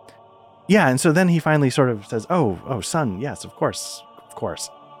 Yeah, and so then he finally sort of says, oh, son, yes, of course,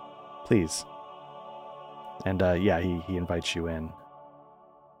 please. And he invites you in.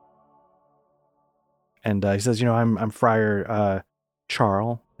 And he says, I'm Friar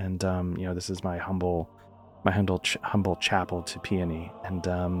Charles, and this is my humble chapel to Peony, and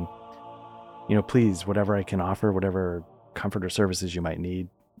please, whatever I can offer, whatever comfort or services you might need,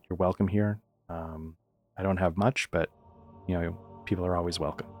 you're welcome here. I don't have much, but people are always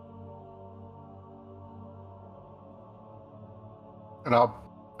welcome. And I'll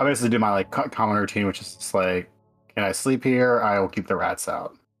basically do my common routine, which is just can I sleep here? I will keep the rats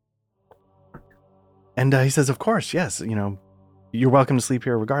out. And he says, of course, yes. You're welcome to sleep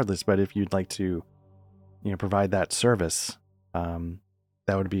here regardless. But if you'd like to, provide that service, that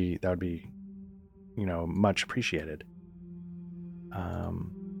would be much appreciated.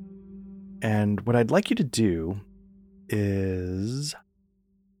 And what I'd like you to do is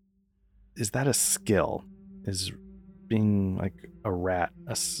that a skill? Is being like a rat,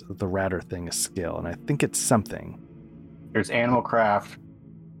 the ratter thing, a skill? And I think it's something. There's animal craft,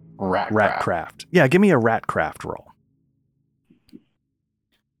 rat craft. Yeah, give me a rat craft roll.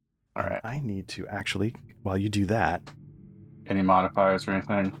 All right. I need to actually, while you do that. Any modifiers or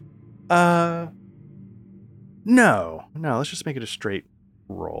anything? No. Let's just make it a straight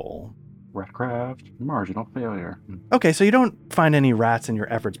roll. Rat craft, marginal failure. Okay, so you don't find any rats in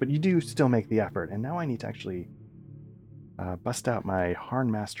your efforts, but you do still make the effort. And now I need to actually bust out my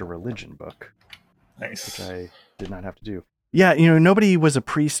Harnmaster religion book. Nice. Which I did not have to do. Yeah, nobody was a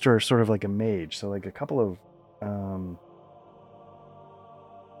priest or sort of like a mage. So like a couple of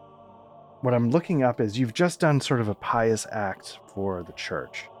what I'm looking up is you've just done sort of a pious act for the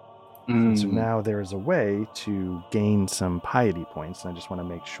church. And so now there is a way to gain some piety points, and I just want to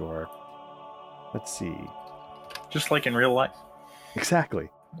make sure. Let's see. Just like in real life. Exactly.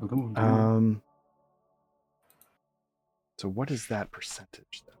 So what is that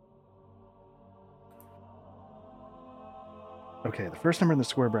percentage, though? Okay, the first number in the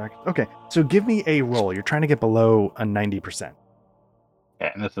square bracket. Okay, so give me a roll. You're trying to get below a 90%.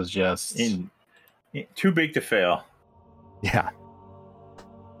 Yeah, and this is just... too big to fail. Yeah.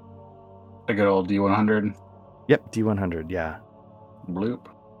 A good old D100? Yep, D100, yeah. Bloop.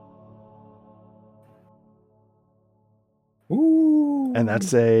 Ooh. And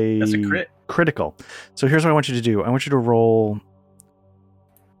that's a crit. Critical. So here's what I want you to do. I want you to roll...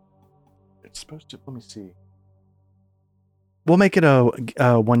 It's supposed to... Let me see. We'll make it a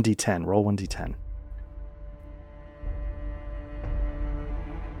 1d10. Roll 1d10.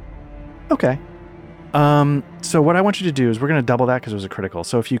 Okay. So what I want you to do is we're going to double that because it was a critical.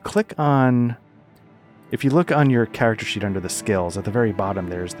 So if you look on your character sheet under the skills, at the very bottom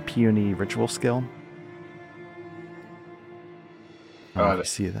there's the Peony ritual skill. You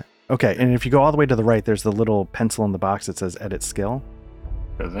see that? Okay, and if you go all the way to the right, there's the little pencil in the box that says edit skill.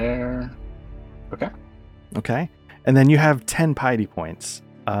 Go there. Okay. And then you have 10 piety points.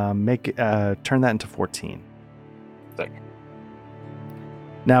 Turn that into 14. Sick.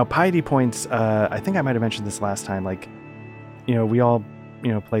 Now, piety points, I think I might have mentioned this last time. We all,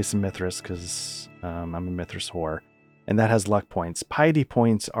 play some Mithras because I'm a Mithras whore, and that has luck points. Piety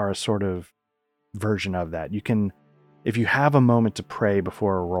points are a sort of version of that. You can, if you have a moment to pray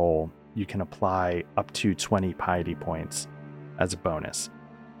before a roll, you can apply up to 20 piety points as a bonus.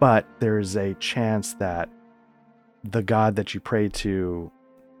 But there is a chance that the god that you pray to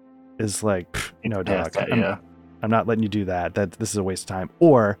is like, dog. I'm not letting you do that. This is a waste of time.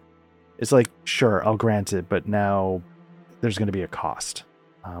 Or it's like, sure, I'll grant it, but now there's going to be a cost.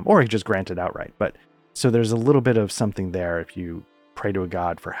 Or you just grant it outright. But so there's a little bit of something there if you pray to a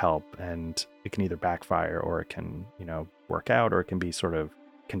god for help, and it can either backfire or it can, work out, or it can be sort of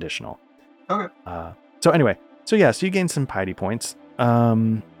conditional. Okay. So you gain some piety points.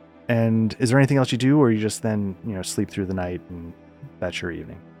 And is there anything else you do, or you just then, sleep through the night and that's your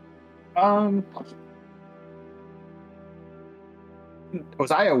evening?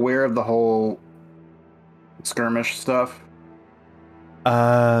 Was I aware of the whole skirmish stuff?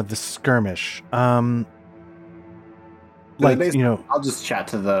 The skirmish. I'll just chat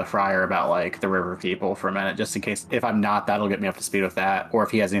to the friar about the river people for a minute, just in case. If I'm not, that'll get me up to speed with that, or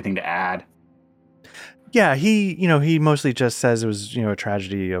if he has anything to add. Yeah, he mostly just says it was, a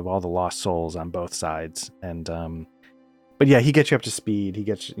tragedy of all the lost souls on both sides. And, but yeah, he gets you up to speed. He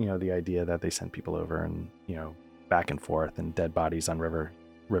gets, the idea that they sent people over and, back and forth and dead bodies on river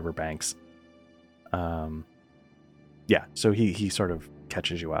banks. Yeah, so he sort of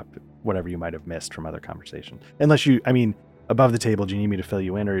catches you up, whatever you might have missed from other conversation. Unless above the table, do you need me to fill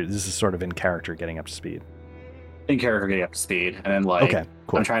you in, or this is sort of in character getting up to speed? In character getting up to speed. And then, okay,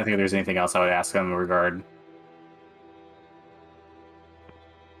 cool. I'm trying to think if there's anything else I would ask him in regard.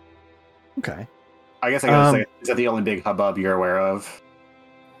 Okay. I guess is that the only big hubbub you're aware of?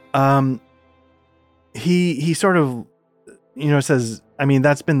 He sort of, says,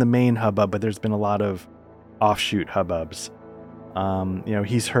 that's been the main hubbub, but there's been a lot of offshoot hubbubs.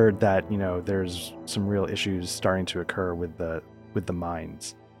 He's heard that, there's some real issues starting to occur with the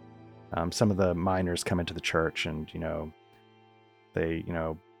mines. Some of the miners come into the church and, they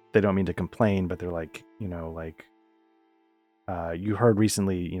don't mean to complain, but they're like, you heard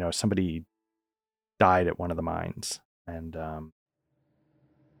recently, somebody died at one of the mines, and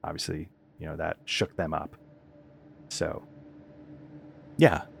obviously, that shook them up. So,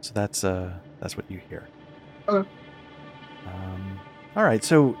 yeah, so that's what you hear. Okay. All right.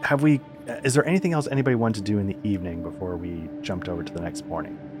 So, is there anything else anybody wanted to do in the evening before we jumped over to the next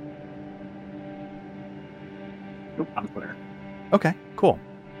morning? Nope, I'm clear. Okay, cool.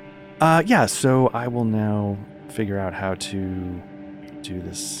 Yeah, so I will now figure out how to do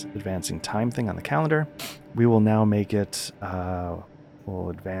this advancing time thing on the calendar. We will now make it, we'll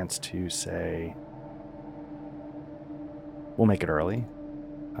advance to, say, we'll make it early.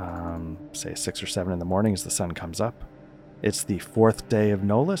 Say 6 or 7 in the morning as the sun comes up. It's the 4th day of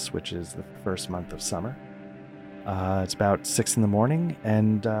Nolus, which is the first month of summer. It's about 6 in the morning,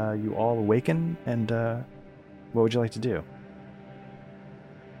 and you all awaken, and what would you like to do?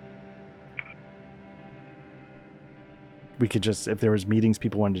 We could just, if there was meetings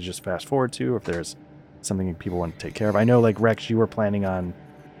people wanted to just fast forward to, or if there's something people want to take care of. I know, like, Rex, you were planning on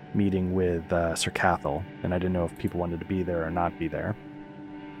meeting with Sir Cathal, and I didn't know if people wanted to be there or not be there.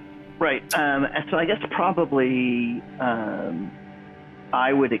 Right. So I guess probably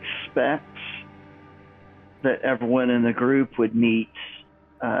I would expect that everyone in the group would meet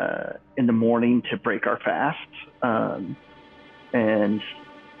in the morning to break our fast. And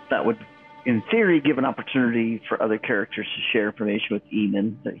that would, in theory, give an opportunity for other characters to share information with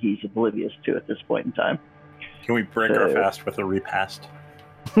Eamon that he's oblivious to at this point in time. Can we break our fast with a repast?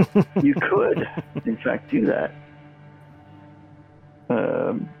 You could, in fact, do that.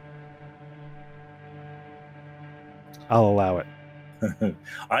 I'll allow it.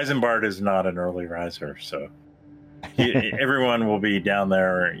 Isambard is not an early riser, so everyone will be down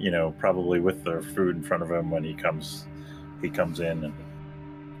there, probably with their food in front of him when he comes in and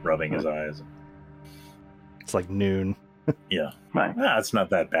rubbing his eyes. It's like noon. Yeah. Right. Nah, it's not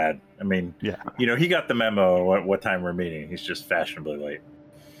that bad. I mean, yeah. He got the memo what time we're meeting. He's just fashionably late.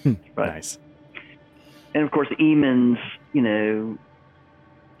 Right. Nice. And of course, Eamon's,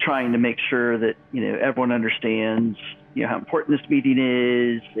 trying to make sure that, everyone understands, how important this meeting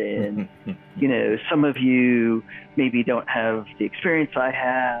is. And, some of you maybe don't have the experience I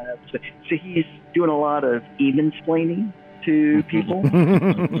have. So he's doing a lot of Eamon-splaining to people.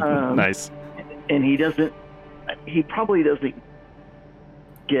 Nice. And he probably doesn't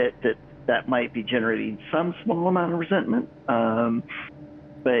get that might be generating some small amount of resentment.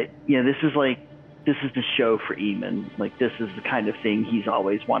 But, this is the show for Eamon. Like, this is the kind of thing he's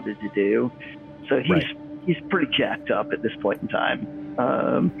always wanted to do. So he's pretty jacked up at this point in time.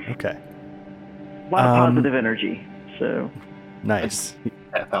 Okay. A lot of positive energy. So nice.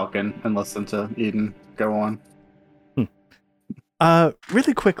 At Falcon and listen to Eden go on.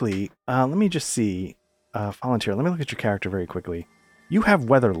 Really quickly, let me just see. Volunteer, let me look at your character very quickly. You have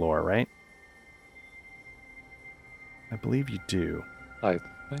weather lore, right? I believe you do. I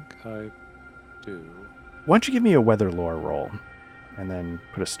think I do. Why don't you give me a weather lore roll, and then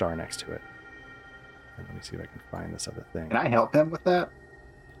put a star next to it. And let me see if I can find this other thing. Can I help him with that?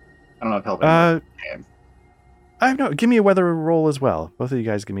 I don't know if helping him. I have no. Give me a weather roll as well. Both of you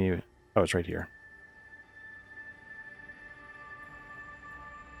guys give me. Oh, it's right here.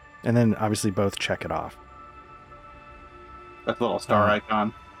 And then obviously both check it off. That little star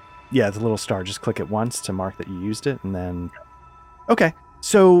icon. Yeah, the little star. Just click it once to mark that you used it, and then. Okay,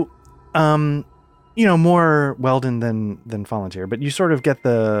 so, more Weldon than Volunteer, but you sort of get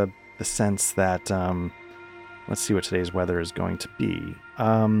the sense that. Let's see what today's weather is going to be.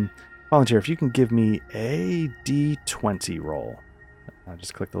 Volunteer, if you can give me a D20 roll. I'll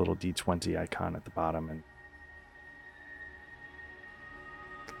just click the little D20 icon at the bottom and.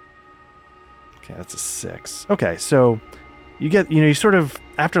 Okay, that's a 6. Okay, so you get, you sort of,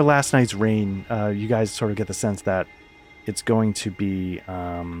 after last night's rain, you guys sort of get the sense that it's going to be,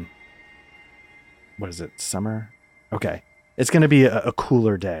 what is it, summer? Okay. It's going to be a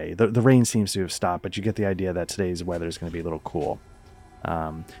cooler day. The rain seems to have stopped, but you get the idea that today's weather is going to be a little cool. What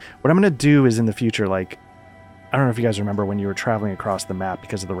I'm going to do is in the future, like, I don't know if you guys remember when you were traveling across the map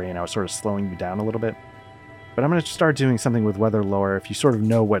because of the rain, I was sort of slowing you down a little bit. But I'm going to start doing something with weather lore. If you sort of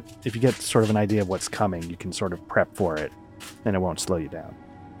know if you get sort of an idea of what's coming, you can sort of prep for it, and it won't slow you down.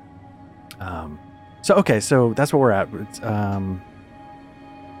 So that's what we're at. It's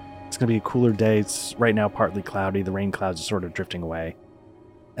going to be a cooler day. It's right now partly cloudy. The rain clouds are sort of drifting away.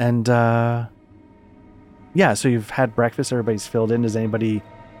 And, so you've had breakfast. Everybody's filled in. Does anybody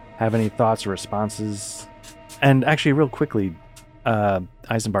have any thoughts or responses? And actually, real quickly,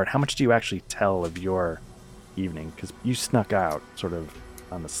 Eisenbart, how much do you actually tell of your evening? Because you snuck out sort of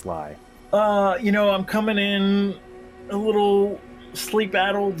on the sly. I'm coming in a little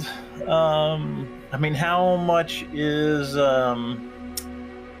sleep-addled. How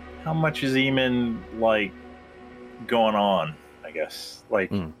much is Eamon, like, going on, I guess?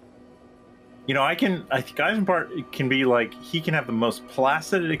 Like, I think Eisenbart can be like, he can have the most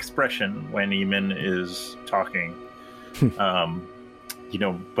placid expression when Eamon is talking.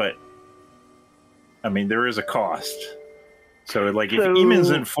 But there is a cost. So, like, if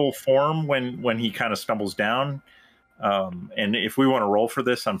Eamon's in full form when he kind of stumbles down, and if we want to roll for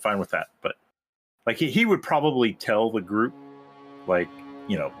this, I'm fine with that. But, like, he would probably tell the group, like,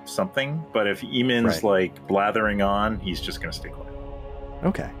 something. But if Eamon's, like, blathering on, he's just going to stay quiet.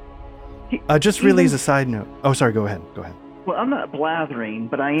 Okay. Just really as a side note. Oh, sorry. Go ahead. Well, I'm not blathering,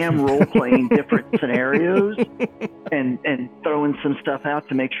 but I am role-playing different scenarios and throwing some stuff out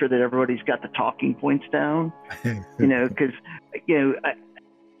to make sure that everybody's got the talking points down. Because,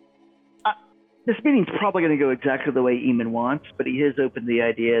 this meeting's probably going to go exactly the way Eamon wants, but he has opened the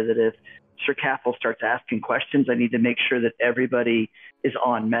idea that if Sir Cathal starts asking questions, I need to make sure that everybody is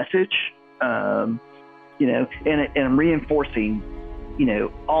on message. And I'm reinforcing,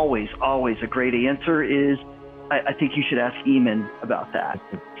 always a great answer is, I think you should ask Eamon about that.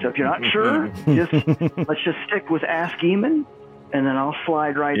 So if you're not sure, let's just stick with ask Eamon, and then I'll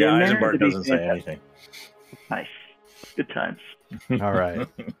slide right in there. Eisenbart doesn't say anything. Nice. Good times. All right.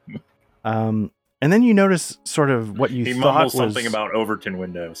 And then you notice sort of what you he thought mumbles was... something about Overton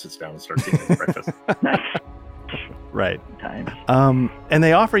window, sits down and starts eating breakfast. Nice. Right. Times. And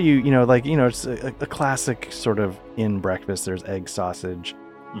they offer you, it's a classic sort of inn breakfast. There's egg sausage.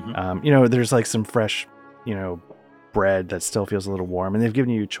 Mm-hmm. There's like some fresh, bread that still feels a little warm. And they've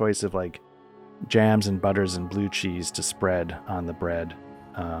given you a choice of like jams and butters and blue cheese to spread on the bread.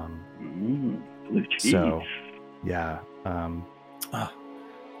 Blue cheese. So, yeah.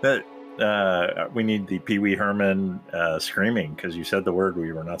 We need the Pee Wee Herman screaming because you said the word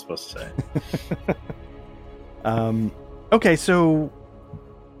we were not supposed to say. Okay, so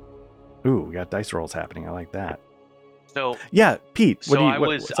we got dice rolls happening. I like that. So yeah, Pete.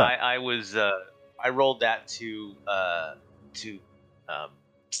 I rolled that to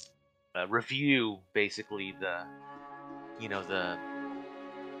review basically the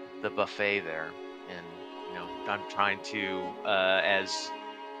buffet there, and I'm trying to as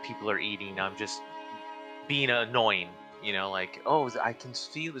people are eating, I'm just being annoying. I can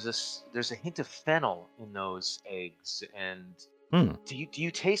feel there's a hint of fennel in those eggs, and do you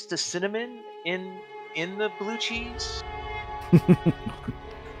taste the cinnamon in the blue cheese?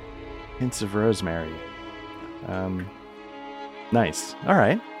 Hints of rosemary. Nice. All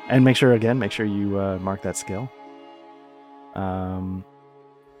right, and make sure you mark that skill.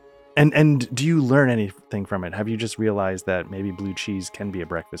 And do you learn anything from it? Have you just realized that maybe blue cheese can be a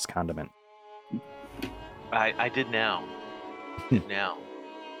breakfast condiment? I did now.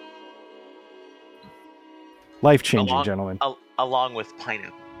 Life-changing, gentlemen. Along with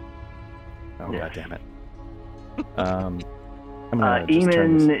pineapple. Oh, God damn it.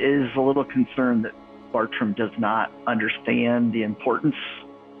 Eamon is a little concerned that Bartram does not understand the importance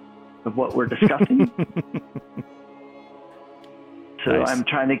of what we're discussing. So nice. I'm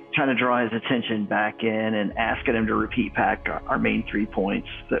trying to draw his attention back in and asking him to repeat back our main 3 points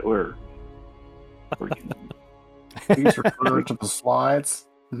that we're Please refer to the slides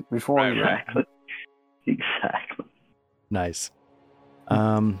before Exactly. Nice.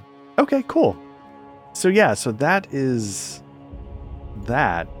 Okay, cool. So that is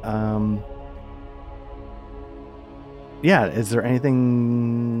that. Is there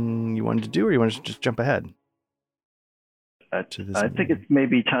anything you wanted to do, or you want to just jump ahead? I think it's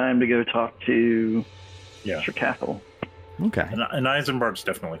maybe time to go talk to Sir Cathal. Okay. And Eisenbart's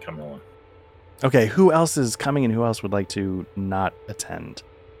definitely coming along. Okay, who else is coming and who else would like to not attend?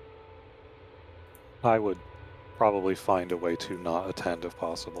 I would probably find a way to not attend if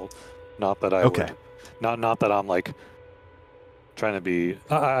possible. Not that I Okay. would, not that I'm like trying to be.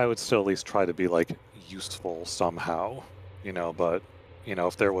 I would still at least try to be like useful somehow, But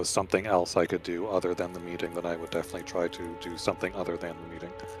if there was something else I could do other than the meeting, then I would definitely try to do something other than the meeting.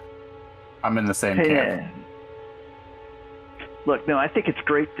 I'm in the same camp. Look, no, I think it's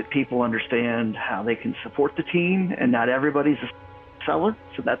great that people understand how they can support the team, and not everybody's a seller,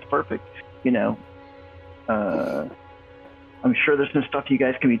 so that's perfect. I'm sure there's some stuff you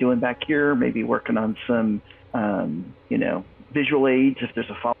guys can be doing back here, maybe working on some, visual aids if there's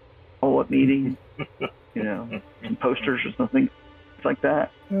a follow-up meeting, some posters or something like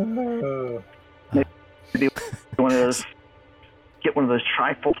that. Maybe get one of those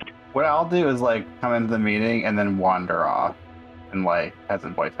trifold. What I'll do is come into the meeting and then wander off in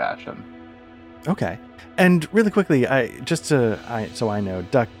peasant boy fashion. Okay. And really quickly, so I know,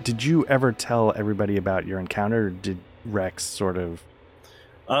 Duck, did you ever tell everybody about your encounter, or did Rex sort of?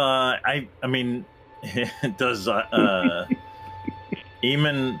 I mean, does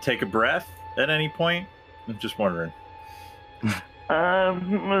Eamon take a breath at any point? I'm just wondering.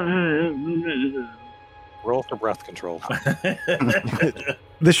 Roll for breath control.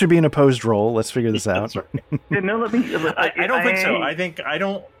 This should be an opposed roll. Let's figure this out. No, let me. I don't think so.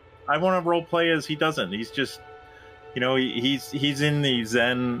 I want to role play as he doesn't. He's just, he's in the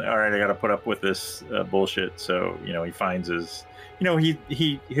Zen. All right, I got to put up with this bullshit. So he finds his,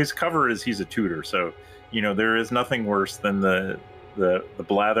 his cover is he's a tutor. So there is nothing worse than the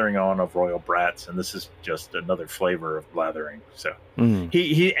blathering on of royal brats, and this is just another flavor of blathering. So but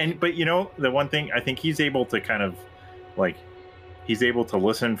the one thing I think he's able to kind of he's able to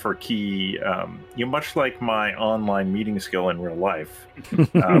listen for key, much like my online meeting skill in real life.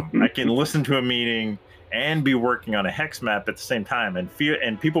 I can listen to a meeting and be working on a hex map at the same time,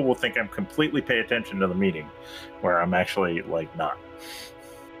 and people will think I'm completely pay attention to the meeting, where I'm actually not.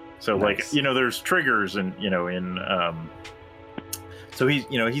 So nice. There's triggers and so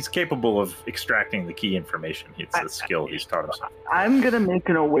he's capable of extracting the key information. It's a skill he's taught himself. I'm gonna make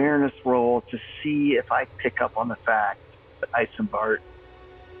an awareness roll to see if I pick up on the fact that Isambard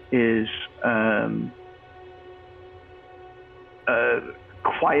is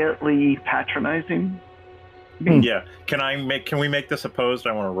quietly patronizing me. Yeah. Can we make this opposed?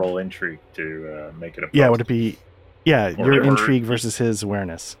 I want to roll intrigue to make it opposed. Yeah, would it be your intrigue versus his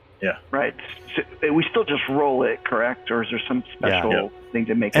awareness? Yeah. Right. So we still just roll it, correct? Or is there some special thing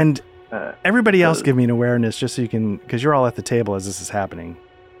to make and it? Everybody else give me an awareness just so you can, because you're all at the table as this is happening.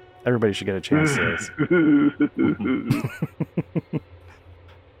 Everybody should get a chance to.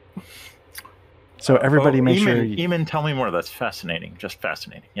 So everybody make sure. Eamon, tell me more. That's fascinating. Just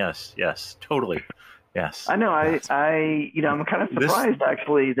fascinating. Yes, totally. Yes. I know. I'm kind of surprised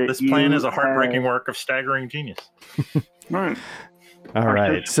actually that this plan is a heartbreaking work of staggering genius. Right. All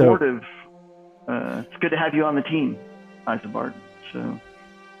right. So it's good to have you on the team, Isambard. So.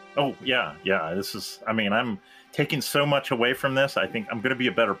 Oh yeah. This is. I mean, I'm taking so much away from this. I think I'm going to be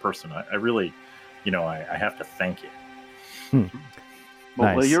a better person. I really, I have to thank you.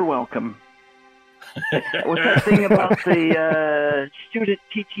 Well, you're welcome. What's that thing about the student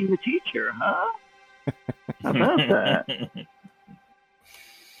teaching the teacher, huh? How about that?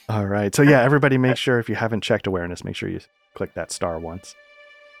 All right. So yeah, everybody make sure if you haven't checked awareness, make sure you click that star once.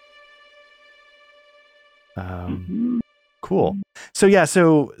 Cool. So yeah,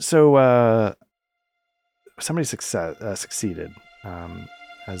 so somebody succeeded,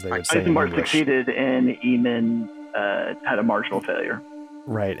 as they would say in English. Succeeded, and Eamon had a marginal failure.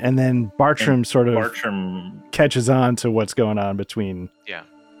 Right, and then Bartram catches on to what's going on between.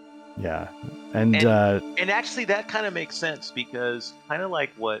 Yeah, and actually that kind of makes sense, because kind of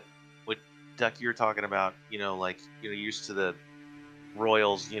like what Duck you're talking about, used to the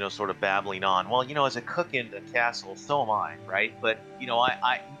royals, sort of babbling on. Well, as a cook in the castle, so am I, right? But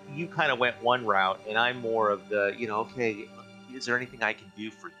you kind of went one route, and I'm more of the, okay, is there anything I can do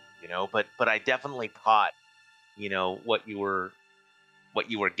for you, But I definitely caught, what you were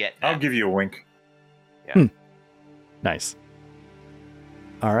getting at. I'll give you a wink. Yeah. Nice.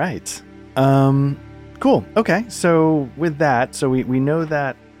 All right. Cool. Okay. So with that, we know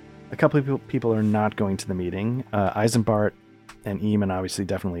that a couple of people are not going to the meeting. Isambard and Eamon obviously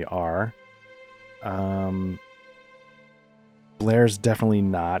definitely are. Blair's definitely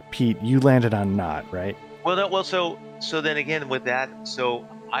not. Pete, you landed on not, right? Well, so then again with that, so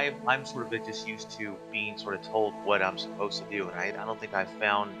I'm sort of just used to being sort of told what I'm supposed to do, and I don't think I've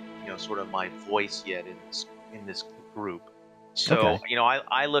found sort of my voice yet in this group. So Okay.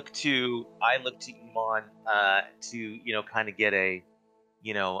 I look to Iman to kind of get a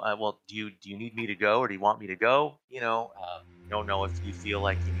well, do you need me to go, or do you want me to go? Don't know if you feel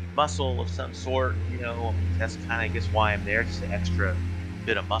like you need muscle of some sort. That's kind of, I guess, why I'm there, just an extra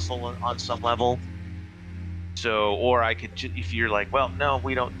bit of muscle on some level. So, or I could, if you're like, well, no,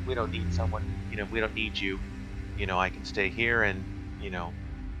 we don't need someone. We don't need you. I can stay here and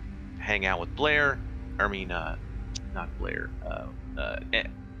hang out with Blair. I mean, not Blair.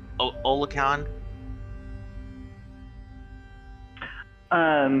 Olakan.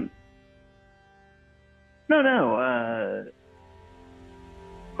 No.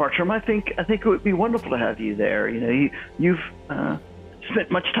 Bartram, I think it would be wonderful to have you there. You've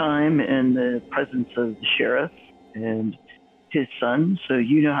spent much time in the presence of the sheriff and his son, so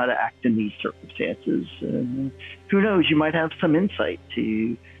you know how to act in these circumstances. Who knows? You might have some insight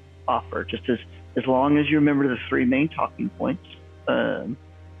to offer, just as long as you remember the 3 main talking points.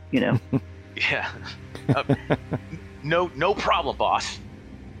 Yeah. No problem, boss.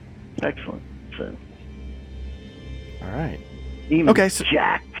 Excellent. So. All right. Okay. So,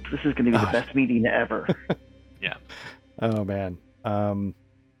 Jack, this is going to be the best meeting ever. Yeah. Oh man.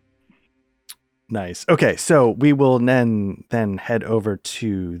 Nice. Okay, so we will then head over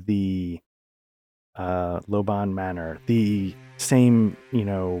to the Loban Manor. The same,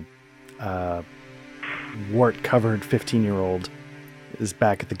 wart-covered 15-year-old is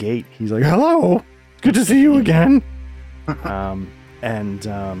back at the gate. He's like, "Hello, good to see you again."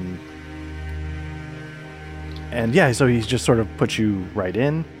 And yeah, so he's just sort of put you right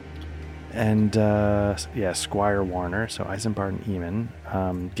in. And Squire Warner, so Eisenbart and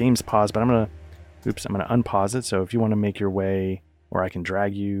Eamon. Game's paused, but I'm gonna unpause it. So if you want to make your way, or I can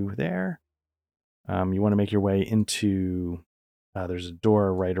drag you there. You want to make your way into. There's a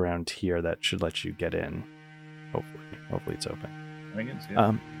door right around here that should let you get in. Hopefully it's open. I can see it.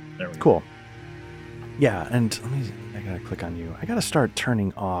 There we go. Cool. Yeah, and I gotta click on you. I gotta start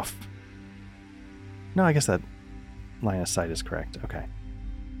turning off. No, I guess that line of sight is correct. Okay.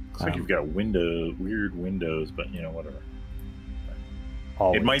 Looks like you've got weird windows, but whatever.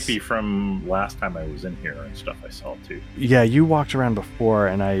 Always. It might be from last time I was in here and stuff I saw too. Yeah, you walked around before,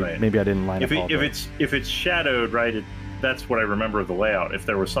 and maybe I didn't line up. If it's shadowed, right? That's what I remember of the layout. If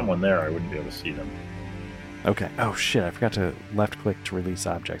there was someone there, I wouldn't be able to see them. Okay. Oh shit! I forgot to left click to release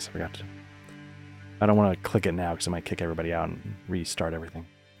objects. I don't want to click it now because it might kick everybody out and restart everything.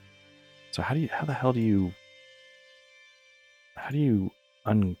 So how the hell do you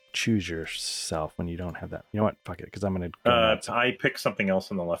unchoose yourself when you don't have that? You know what? Fuck it, because I'm gonna. I pick something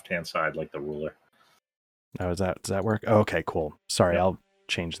else on the left-hand side, like the ruler. Oh, does that work? Oh, okay, cool. Sorry, I'll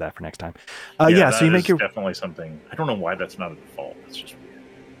change that for next time. So you make definitely something. I don't know why that's not a default. It's just weird.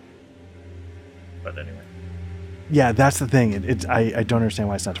 But anyway. Yeah, that's the thing. I don't understand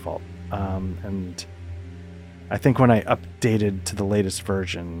why it's not default. And I think when I updated to the latest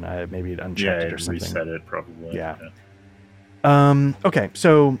version, maybe it unchecked it or something. Reset it probably. Yeah. Okay,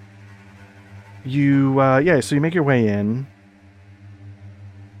 so you so you make your way in.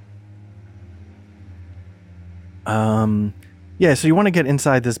 So you want to get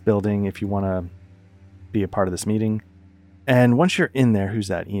inside this building if you want to be a part of this meeting. And once you're in there, who's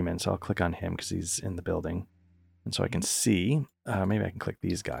that? Eamon. So I'll click on him because he's in the building. And so I can see, maybe I can click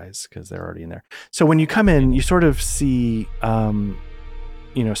these guys because they're already in there. So when you come in, you sort of see, Sir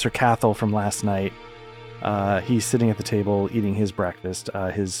Cathal from last night. He's sitting at the table eating his breakfast.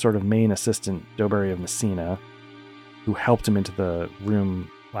 His sort of main assistant, Doberry of Messina, who helped him into the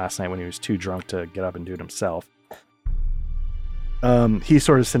room last night when he was too drunk to get up and do it himself. He's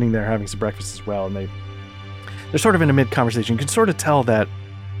sort of sitting there having some breakfast as well, and they're sort of in a mid-conversation. You can sort of tell that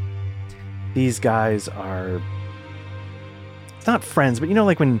these guys are... It's not friends, but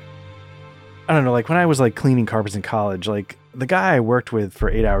like when... I don't know, like when I was like cleaning carpets in college, like the guy I worked with for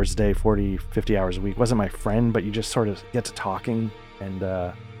 8 hours a day, 40, 50 hours a week wasn't my friend, but you just sort of get to talking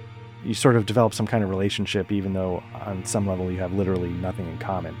and you sort of develop some kind of relationship, even though on some level you have literally nothing in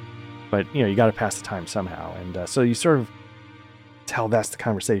common. But, you got to pass the time somehow. And so you sort of tell that's the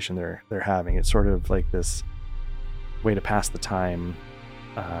conversation they're having. It's sort of like this way to pass the time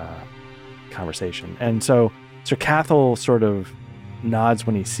conversation. And so Sir Cathal sort of nods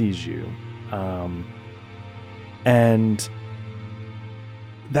when he sees you. And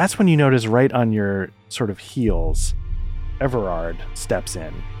that's when you notice right on your sort of heels, Everard steps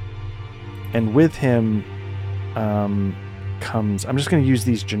in. And with him comes... I'm just going to use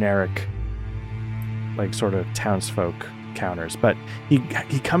these generic, like, sort of townsfolk counters. But he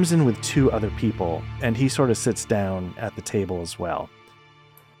comes in with 2 other people, and he sort of sits down at the table as well.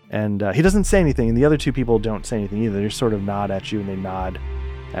 And he doesn't say anything, and the other two people don't say anything either. They just sort of nod at you, and they nod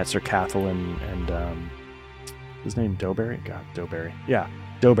at Sir Cathal and his name Doberry? God, Doberry. Yeah,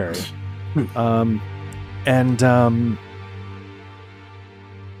 Doberry.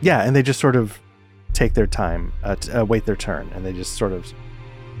 Yeah, and they just sort of take their time, wait their turn, and they just sort of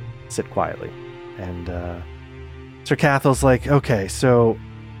sit quietly. And Sir Cathal's like, okay, so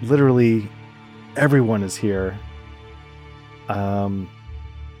literally everyone is here.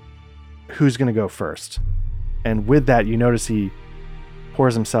 Who's going to go first? And with that, you notice he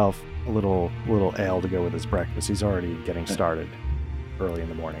pours himself a little ale to go with his breakfast. He's already getting started early in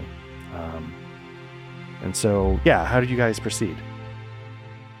the morning. And so, yeah, how did you guys proceed?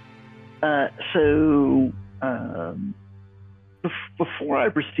 Before I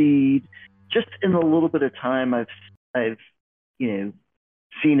proceed, just in the little bit of time I've seen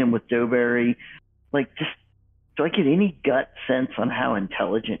him with Doberry, like, just do I get any gut sense on how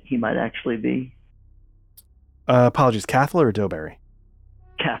intelligent he might actually be? Apologies, Cathal or Doberry?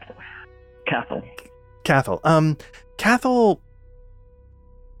 Cathal. Cathal,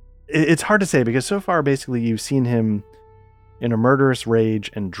 it's hard to say because so far basically you've seen him in a murderous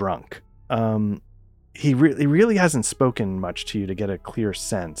rage and drunk. He really hasn't spoken much to you to get a clear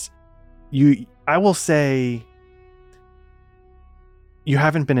sense. I will say you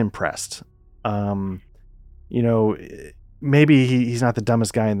haven't been impressed. Maybe he's not the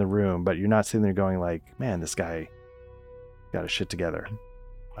dumbest guy in the room, but you're not sitting there going like, man, this guy got his shit together.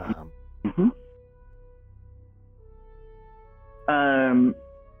 So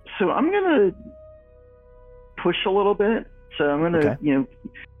I'm going to push a little bit. So I'm going to,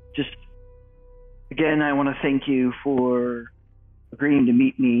 just, again, I want to thank you for agreeing to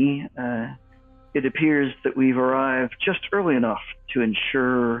meet me. It appears that we've arrived just early enough to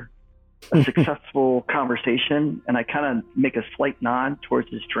ensure a successful conversation, and I kind of make a slight nod towards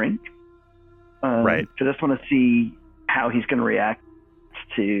his drink. Right. So I just want to see how he's going to react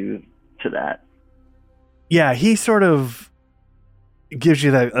to that. Yeah, he sort of gives you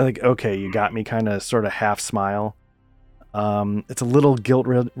that, like, okay, you got me kind of sort of half smile. It's a little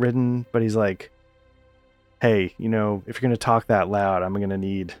guilt-ridden, but he's like, hey, if you're going to talk that loud, I'm going to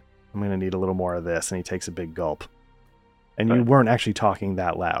need a little more of this. And he takes a big gulp. And you weren't actually talking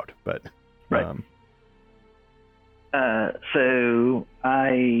that loud, but right. So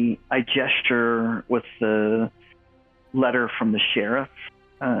I gesture with the letter from the sheriff.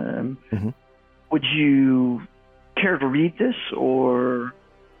 Would you care to read this, or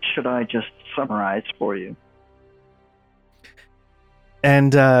should I just summarize for you?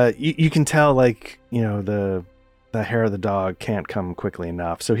 And you can tell, like, the hair of the dog can't come quickly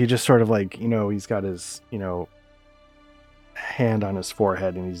enough. So he just sort of like, he's got his, hand on his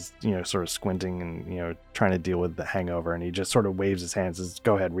forehead, and he's, sort of squinting and, trying to deal with the hangover. And he just sort of waves his hands and says,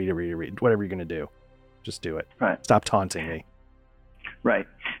 go ahead, read it. Whatever you're going to do, just do it. Right. Stop taunting me. Right.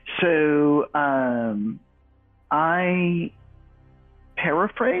 So I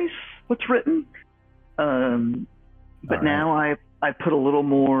paraphrase what's written, but now I put a little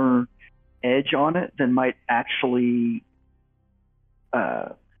more edge on it than might actually.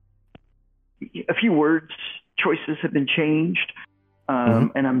 A few words choices have been changed,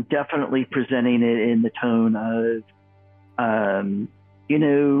 and I'm definitely presenting it in the tone of,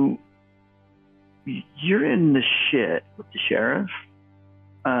 you're in the shit with the sheriff,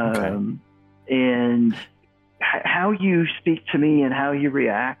 and how you speak to me and how you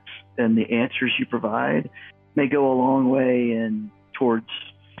react and the answers you provide may go a long way towards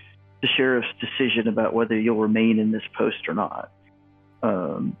the sheriff's decision about whether you'll remain in this post or not.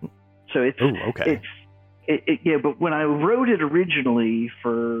 So but when I wrote it originally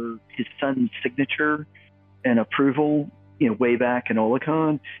for his son's signature and approval, way back in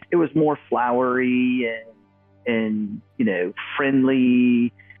Olicon, it was more flowery and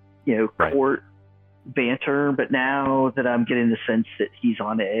friendly, court banter. But now that I'm getting the sense that he's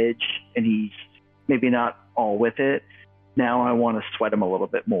on edge and he's maybe not all with it, now I want to sweat him a little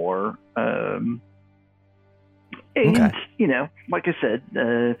bit more. Like I said,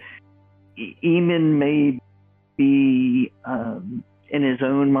 Eamon may be in his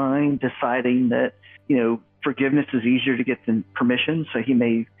own mind deciding that forgiveness is easier to get than permission, so he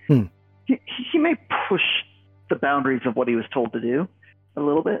may he may push the boundaries of what he was told to do a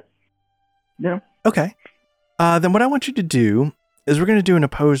little bit. Okay. Then what I want you to do is we're going to do an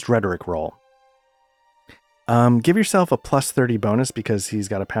opposed rhetoric roll. Give yourself a plus 30 bonus because he's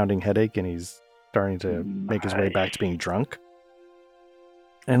got a pounding headache and he's starting to make his way back to being drunk.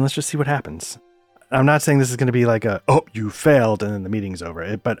 And let's just see what happens. I'm not saying this is going to be like you failed and then the meeting's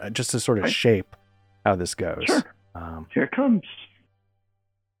over, but just to sort of shape how this goes. Sure. Here it comes.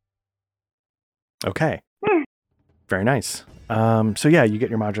 Okay. Very nice. So yeah, you get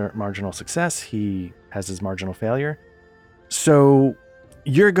your marginal success. He has his marginal failure. So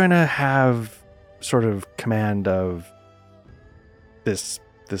you're going to have sort of command of this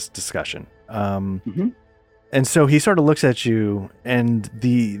discussion. And so he sort of looks at you, and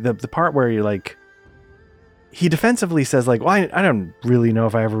the part where you're like, he defensively says like, well, I don't really know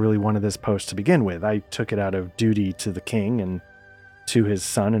if I ever really wanted this post to begin with. I took it out of duty to the king and to his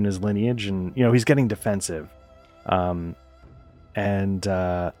son and his lineage. And, you know, he's getting defensive.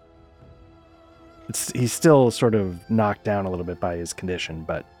 He's still sort of knocked down a little bit by his condition,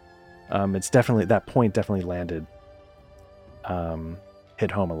 but it's definitely, that point definitely landed,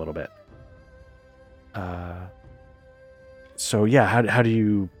 hit home a little bit. So yeah, how do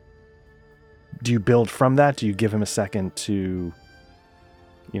you build from that? Do you give him a second to,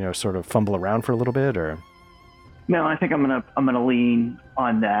 you know, sort of fumble around for a little bit, or? No, I think I'm gonna lean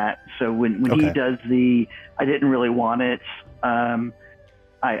on that. So when he does I didn't really want it.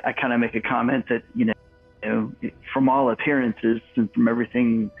 I kind of make a comment that, you know, from all appearances and from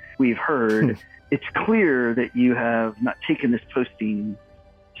everything we've heard, it's clear that you have not taken this posting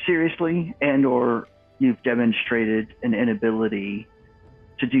seriously, and or you've demonstrated an inability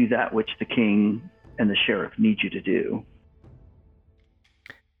to do that which the king and the sheriff need you to do.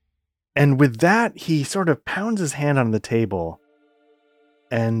 And with that, he sort of pounds his hand on the table,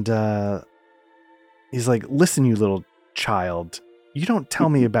 and he's like, "Listen, you little child, you don't tell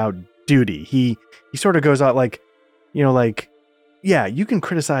me about duty." He sort of goes out like, you know, like, yeah, you can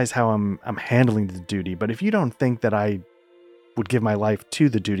criticize how I'm handling the duty, but if you don't think that I would give my life to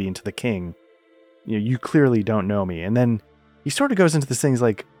the duty and to the king, you know, you clearly don't know me. And then he sort of goes into this thing, he's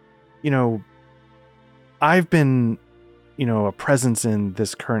like, you know, I've been, you know, a presence in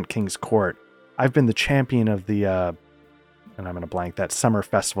this current king's court. I've been the champion of the, and I'm going to blank, that summer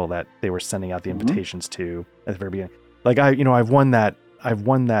festival that they were sending out the invitations to at the very beginning. Like I've won that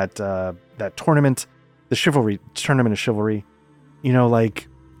tournament, the tournament of chivalry. You know, like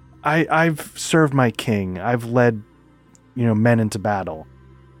I've served my king. I've led, you know, men into battle.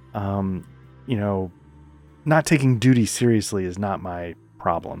 You know, not taking duty seriously is not my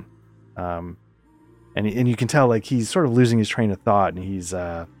problem. And you can tell like he's sort of losing his train of thought, and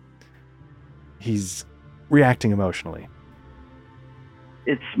he's reacting emotionally.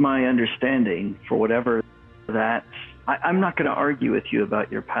 It's my understanding, for whatever that, I'm not going to argue with you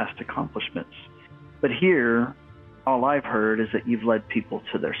about your past accomplishments, but here, all I've heard is that you've led people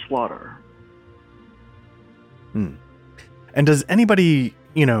to their slaughter. And does anybody,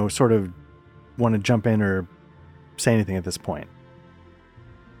 you know, sort of want to jump in or say anything at this point?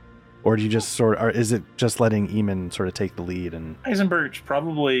 Or do you just or is it just letting Eamon sort of take the lead? And Eisenberg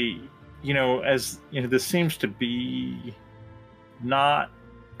probably, you know, as you know, this seems to be not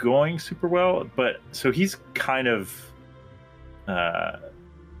going super well, but so he's kind of,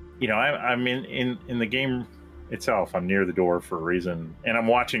 you know, I'm in the game itself. I'm near the door for a reason, and I'm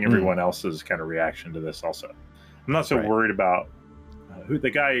watching everyone else's kind of reaction to this. Also, I'm not so worried about who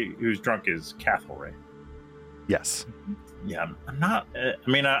the guy who's drunk is. Cathal, right? Yes. Yeah, I'm not. I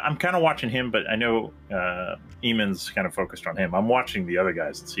mean, I'm kind of watching him, but I know Eamon's kind of focused on him. I'm watching the other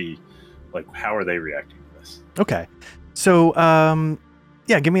guys and see, like, how are they reacting to this? Okay, so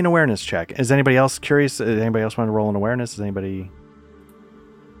yeah, give me an awareness check. Is anybody else curious? Does anybody else want to roll an awareness? Is anybody?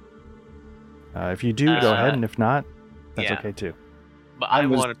 If you do, go ahead, and if not, that's okay too. But I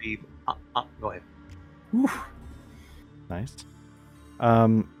want to be. Go ahead. Nice.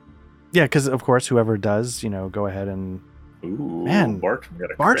 Yeah, because of course, whoever does, you know, go ahead and. Ooh, man,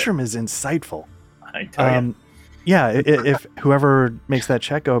 Bartram is insightful. I tell you. Yeah, if whoever makes that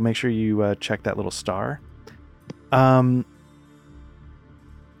check, go make sure you check that little star. Yeah,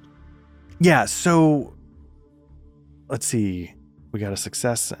 so let's see. We got a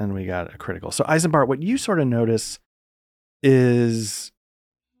success and we got a critical. So Eisenbart, what you sort of notice is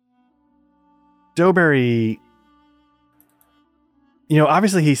Doughberry, you know,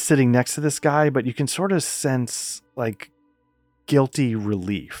 obviously he's sitting next to this guy, but you can sort of sense like guilty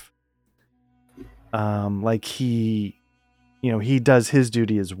relief. Like he, you know, he does his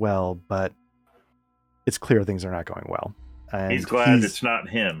duty as well, but it's clear things are not going well. And he's glad it's not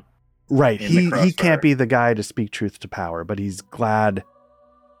him. Right. He can't be the guy to speak truth to power, but he's glad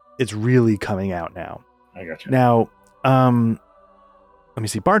it's really coming out now. I got you. Now, let me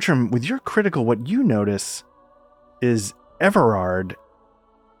see. Bartram, with your critical, what you notice is Everard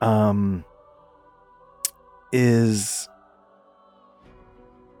is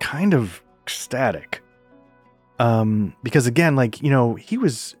kind of ecstatic. Because again, like, you know, he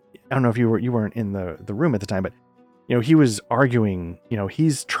was, I don't know if you weren't in the room at the time, but he was arguing,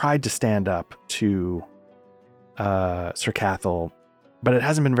 he's tried to stand up to Sir Cathal, but it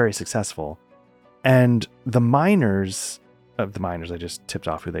hasn't been very successful. And the miners, I just tipped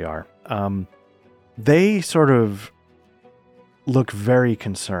off who they are. They sort of look very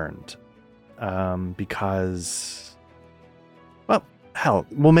concerned because, well, hell,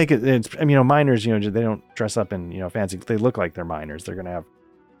 we'll make it. It's, miners, they don't dress up in, fancy. They look like they're miners. They're going to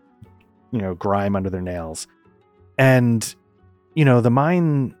have, grime under their nails. And, the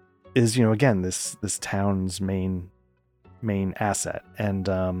mine is, again, this town's main asset.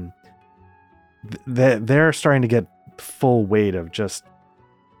 And they're starting to get full weight of just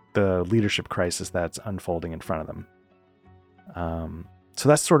the leadership crisis that's unfolding in front of them. So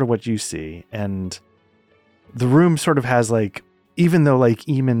that's sort of what you see. And the room sort of has even though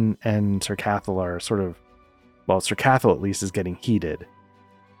Eamon and Sir Cathal are sort of, well, Sir Cathal at least is getting heated.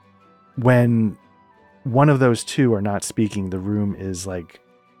 When one of those two are not speaking, the room is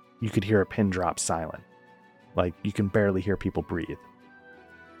you could hear a pin drop silent. You can barely hear people breathe.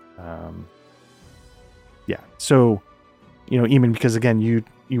 Yeah. So, Eamon, because again, you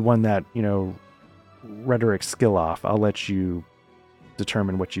won that, rhetoric skill off. I'll let you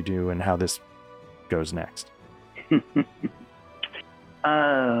determine what you do and how this goes next.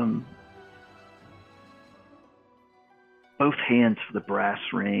 Both hands for the brass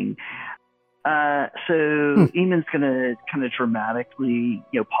ring. So Eamon's gonna kind of dramatically,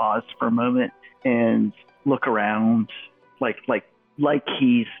 pause for a moment and look around, like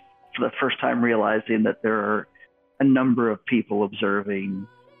he's for the first time realizing that there are a number of people observing,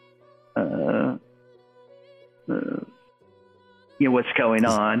 what's going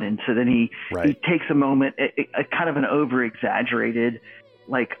on, and so then he takes a moment, a kind of an over-exaggerated,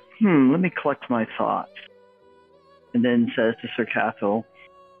 let me collect my thoughts, and then says to Sir Cathal,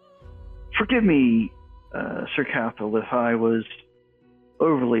 "Forgive me, Sir Cathal, if I was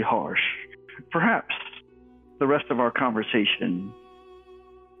overly harsh. Perhaps the rest of our conversation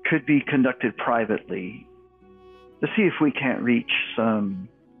could be conducted privately to see if we can't reach some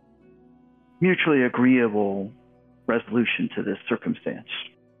mutually agreeable resolution to this circumstance."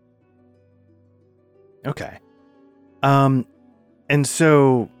 Okay. And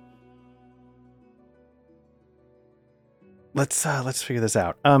so let's figure this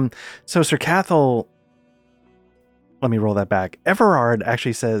out. So Sir Cathal, let me roll that back. Everard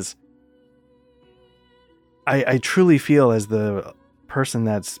actually says, I truly feel, as the person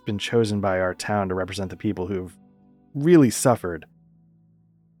that's been chosen by our town to represent the people who've really suffered,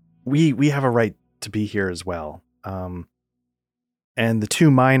 we have a right to be here as well. And the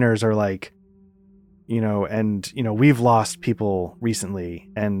two miners are we've lost people recently,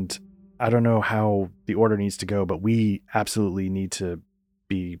 and I don't know how the order needs to go, but we absolutely need to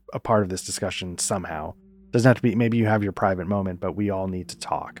be a part of this discussion somehow. Doesn't have to be, maybe you have your private moment, but we all need to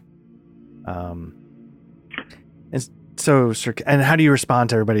talk. And so, Sir, and how do you respond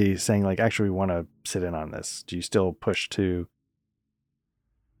to everybody saying actually we want to sit in on this? Do you still push to?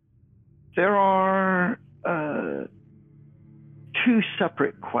 There are two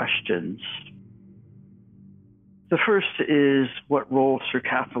separate questions. The first is what role Sir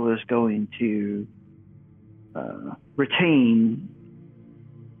Cathal is going to retain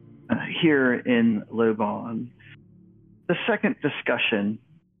here in Lobon. The second discussion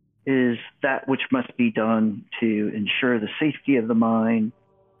is that which must be done to ensure the safety of the mine,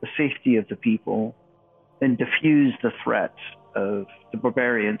 the safety of the people, and diffuse the threat of the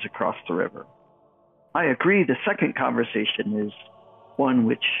barbarians across the river. I agree the second conversation is one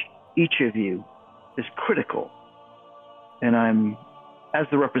which each of you is critical. And I'm, as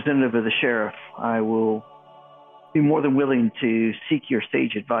the representative of the sheriff, I will be more than willing to seek your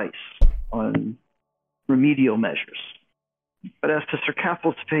sage advice on remedial measures. But as to Sir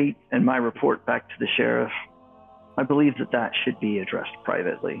Cathal's fate and my report back to the sheriff, I believe that should be addressed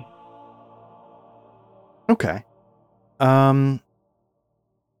privately. Okay.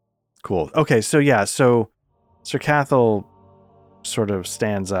 Cool. Okay, so Sir Cathal sort of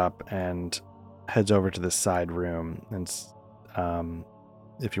stands up and heads over to this side room, and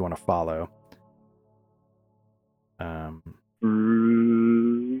if you want to follow.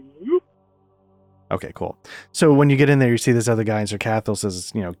 Okay, cool. So when you get in there, you see this other guy, and Sir Cathal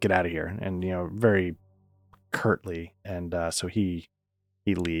says, get out of here, and very curtly, and so he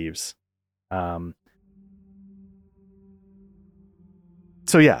leaves.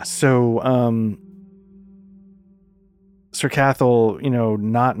 Sir Cathal,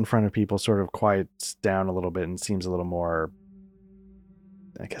 not in front of people, sort of quiets down a little bit and seems a little more,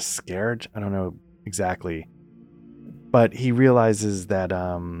 I guess, scared. I don't know exactly. But he realizes that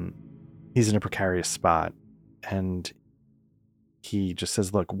he's in a precarious spot. and he just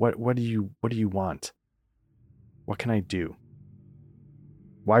says, "Look, what do you want? What can I do?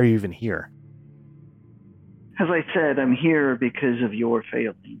 Why are you even here?" As I said, I'm here because of your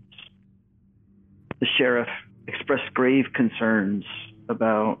failings. The sheriff expressed grave concerns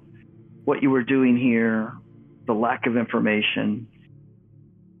about what you were doing here, the lack of information.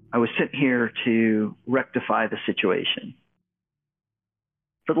 I was sent here to rectify the situation.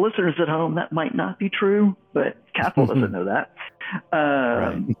 For the listeners at home, that might not be true, but Cathal doesn't know that.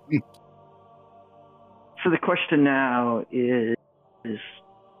 Right. So the question now is,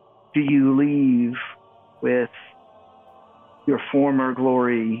 do you leave with your former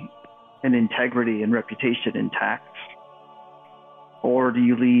glory and integrity and reputation intact? Or do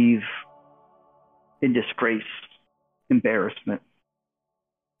you leave in disgrace, embarrassment,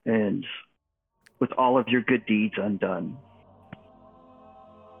 and with all of your good deeds undone?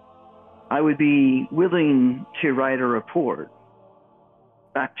 I would be willing to write a report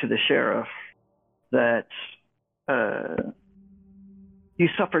back to the sheriff that you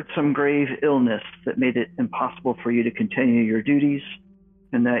suffered some grave illness that made it impossible for you to continue your duties,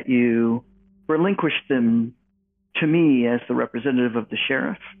 and that you relinquished them to me as the representative of the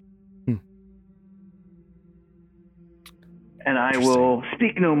sheriff. And I will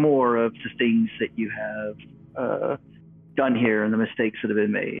speak no more of the things that you have done here and the mistakes that have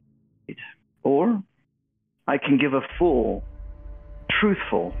been made. Or I can give a full,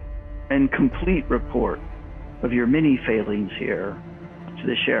 truthful, and complete report of your many failings here to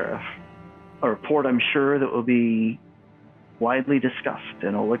the sheriff. A report I'm sure that will be widely discussed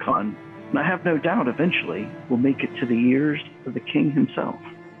in Olicon. And I have no doubt eventually will make it to the ears of the king himself.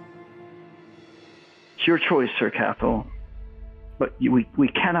 It's your choice, Sir Cathal, but we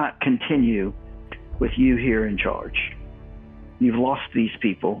cannot continue with you here in charge. You've lost these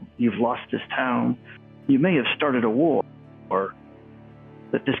people. You've lost this town. You may have started a war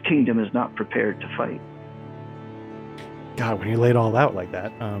that this kingdom is not prepared to fight. God, when you laid all out like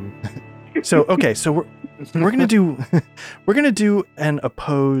that. So we're gonna do an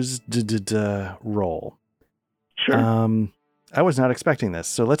opposed roll. Sure. I was not expecting this,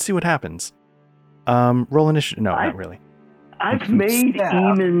 so let's see what happens. Roll initiative. No, not really. I've made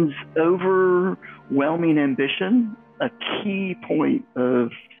Eamon's overwhelming ambition a key point of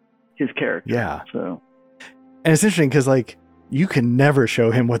his character. Yeah. So, and it's interesting because like you can never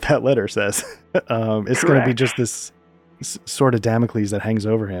show him what that letter says. It's going to be just this sort of Damocles that hangs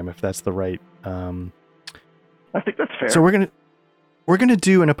over him, if that's the right. I think that's fair. So we're gonna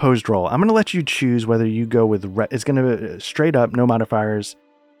do an opposed roll. I'm gonna let you choose whether you go with it's gonna be straight up, no modifiers,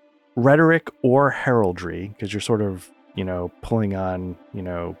 rhetoric or heraldry, because you're sort of pulling on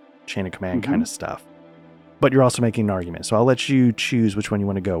chain of command kind of stuff. But you're also making an argument. So I'll let you choose which one you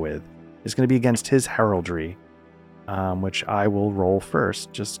want to go with. It's going to be against his heraldry, which I will roll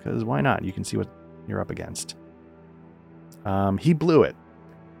first, just because why not? You can see what you're up against. He blew it.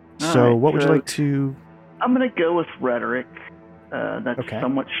 So right, what would you like to... I'm going to go with rhetoric. That's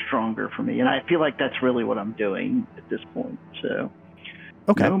somewhat stronger for me. And I feel like that's really what I'm doing at this point. So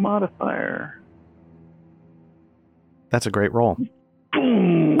no modifier. That's a great roll.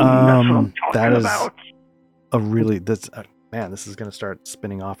 Boom! That's what I'm talking about. Man, this is going to start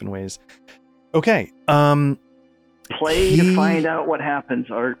spinning off in ways. Okay. Play to find out what happens,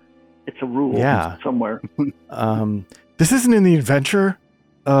 Art. It's a rule somewhere. This isn't in the adventure.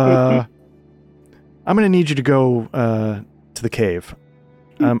 I'm going to need you to go to the cave.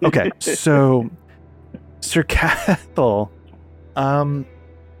 Okay, so Sir Cathal,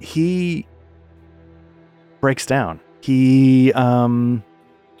 he breaks down. He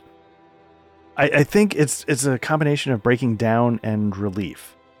I think it's a combination of breaking down and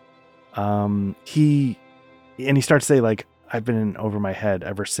relief. He starts to say, like, I've been in over my head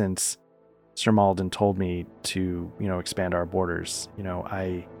ever since Sir Malden told me to, expand our borders. I'm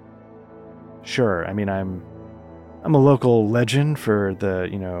a local legend for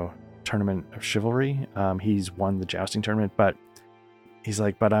the, tournament of chivalry. He's won the jousting tournament, but he's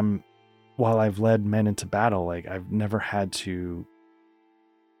like, while I've led men into battle, like I've never had to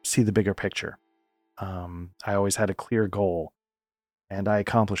see the bigger picture. I always had a clear goal, and I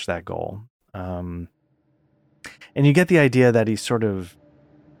accomplished that goal. And you get the idea that he's sort of,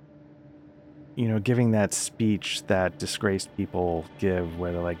 giving that speech that disgraced people give,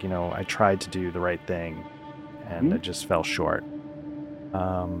 where they're like, I tried to do the right thing, and it just fell short.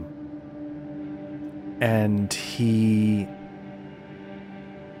 And he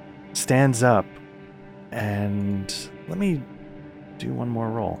stands up, and let me do one more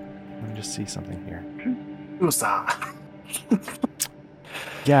roll. Let me just see something here. USA.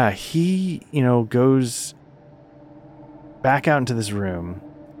 Yeah, he, goes back out into this room,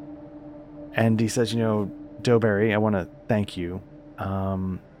 and he says, Doughberry, I want to thank you.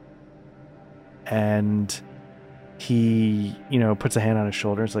 And he, puts a hand on his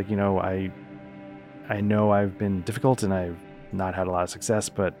shoulder. It's like, I know I've been difficult and I've not had a lot of success,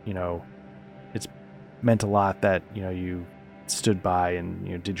 but, it's meant a lot that, you stood by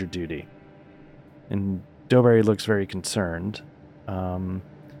and, did your duty. And Doughberry looks very concerned. And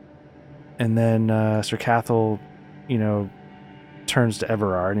then Sir Cathal, turns to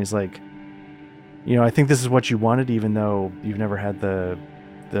Everard and he's like, I think this is what you wanted, even though you've never had the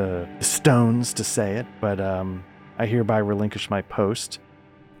stones to say it, but I hereby relinquish my post,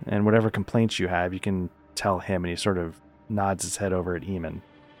 and whatever complaints you have, you can tell him. And he sort of nods his head over at Eamon.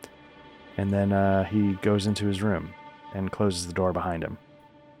 And then he goes into his room and closes the door behind him.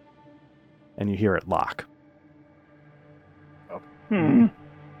 And you hear it lock.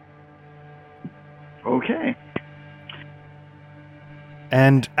 Okay.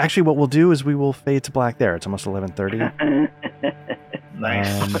 And actually what we'll do is we will fade to black there. It's almost 11:30.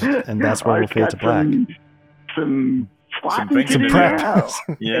 Nice. And that's where we'll fade to black. Some prep.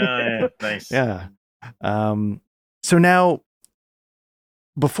 Yeah, nice. Yeah. So now,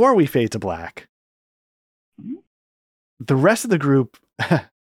 before we fade to black, the rest of the group,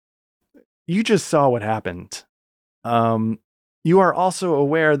 you just saw what happened. You are also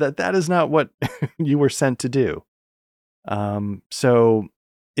aware that that is not what you were sent to do. So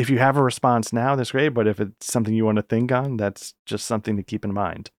if you have a response now, that's great. But if it's something you want to think on, that's just something to keep in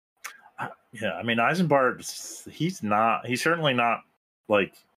mind. Yeah, I mean, Isambard, he's certainly not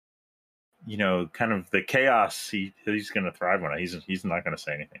like, kind of the chaos. He's going to thrive on it. He's not going to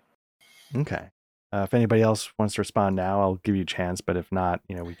say anything. Okay. If anybody else wants to respond now, I'll give you a chance. But if not,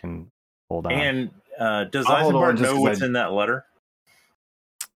 we can hold on. And does Isambard know what's in that letter?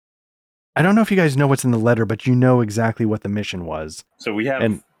 I don't know if you guys know what's in the letter, but you know exactly what the mission was. So we have,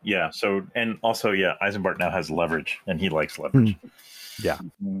 Isambard now has leverage, and he likes leverage. Yeah,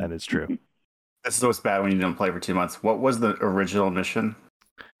 that is true. This is what's bad when you don't play for 2 months. What was the original mission?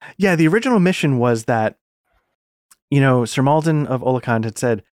 Yeah, the original mission was that, Sir Malden of Olakand had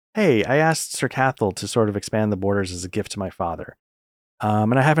said, hey, I asked Sir Cathal to sort of expand the borders as a gift to my father.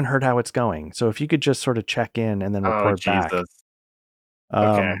 And I haven't heard how it's going. So if you could just sort of check in and then report back.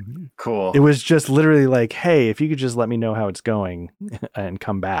 Okay, cool. It was just literally like, hey, if you could just let me know how it's going and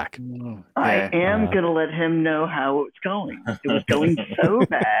come back. I am going to let him know how it's going. It was going so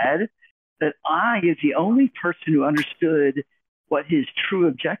bad that I, as the only person who understood what his true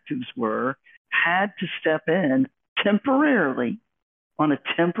objectives were, had to step in temporarily on a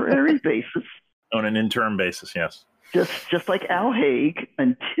temporary basis. On an interim basis, yes. Just like Al Haig,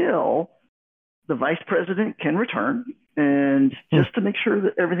 until the vice president can return, and just to make sure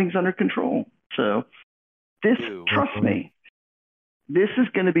that everything's under control. So trust me, this is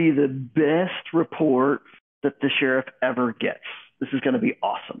going to be the best report that the sheriff ever gets. This is going to be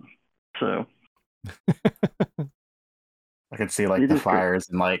awesome. So I could see the fires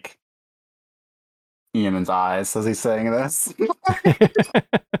in Eamon's eyes as he's saying this.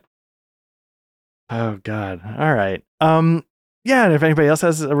 Oh God. All right. Yeah, and if anybody else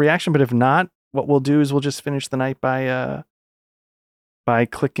has a reaction, but if not, what we'll do is we'll just finish the night by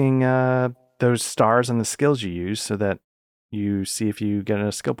clicking those stars on the skills you use so that you see if you get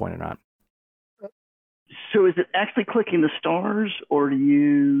a skill point or not. So is it actually clicking the stars, or do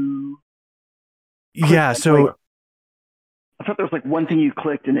you... Yeah, so... I thought there was one thing you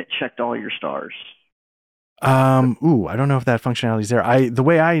clicked and it checked all your stars. I don't know if that functionality is there. The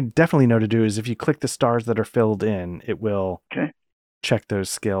way I definitely know to do is if you click the stars that are filled in, it will check those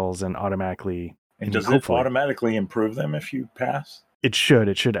skills and automatically... And does it automatically improve them if you pass? It should.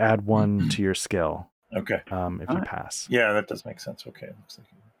 It should add one to your skill. Okay. If you pass. Yeah, that does make sense. Okay. Looks like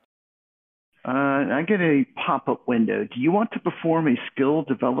I get a pop-up window. Do you want to perform a skill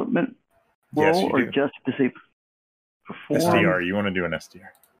development role, or just to say perform? SDR. You want to do an SDR.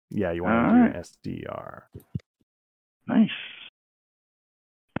 Yeah, you want to do an SDR. Nice.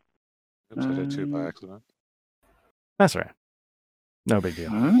 Oops, I did 2 by accident. That's right. No big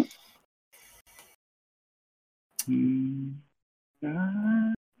deal. Nice.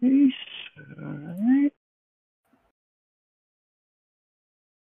 All right.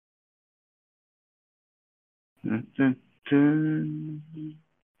 Dun, dun, dun.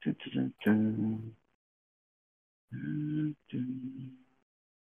 Dun, dun, dun. Dun, dun.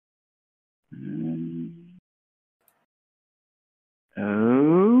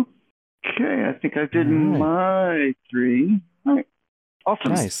 Okay, I think I did my 3. All right.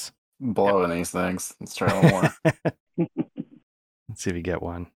 Awesome. Nice. Blowing these things. Let's try one more. Let's see if you get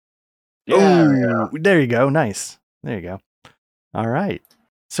one. Yeah, there you go. Nice. There you go. All right.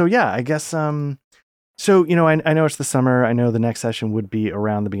 So yeah, I guess so I know it's the summer. I know the next session would be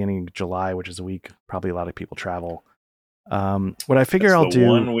around the beginning of July, which is a week probably a lot of people travel. What I figure I'll do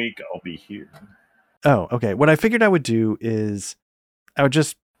 1 week I'll be here. Oh, okay. What I figured I would do is I would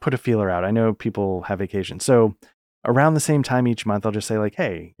just put a feeler out. I know people have vacation. So around the same time each month, I'll just say like,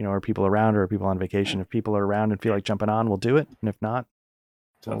 hey, are people around or are people on vacation? If people are around and feel like jumping on, we'll do it. And if not,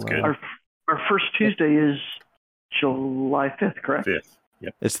 sounds good. Our first Tuesday is July 5th, correct? 5th.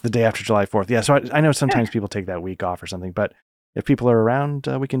 Yep. It's the day after July 4th. Yeah. So I know sometimes people take that week off or something, but if people are around,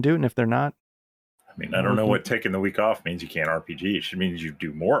 we can do it. And if they're not, I mean, I don't know what taking the week off means. You can't RPG. It should mean you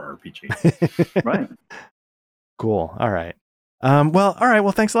do more RPG. Right. Cool. All right. Well, all right.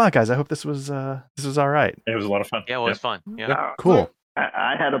 Well, thanks a lot, guys. I hope this was all right. It was a lot of fun. Yeah, it was fun. Yeah. Cool.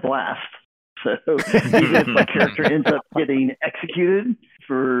 I had a blast. So even if my character ends up getting executed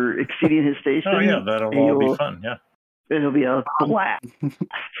for exceeding his station, Oh yeah, that'll all be fun. Yeah. It'll be a blast.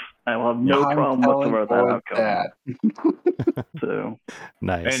 I will have no problem whatsoever with that outcome. So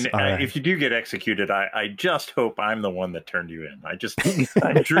nice. And if you do get executed, I just hope I'm the one that turned you in.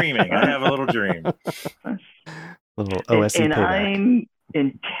 I'm dreaming. I have a little dream. Little OSE and payback. I'm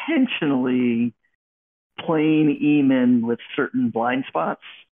intentionally playing Eamon with certain blind spots.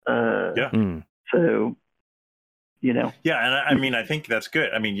 So, Yeah, and I mean, I think that's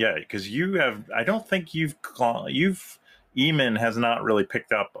good. I mean, yeah, because I don't think Eamon has not really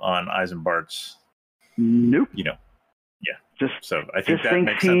picked up on Eisenbart's. Nope. So I think that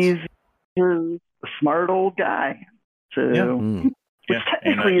makes he's sense. a smart old guy. So Yeah,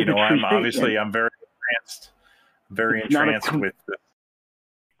 and I'm very entranced with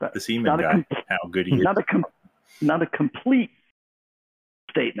this Eamon guy. How good he is. Not a complete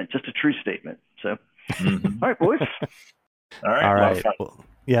statement, just a true statement. So, All right, boys. All right. All right. Well,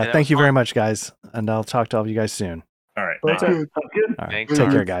 thank you very much, guys, and I'll talk to all of you guys soon. All right. Sounds good. All right. Thanks. Take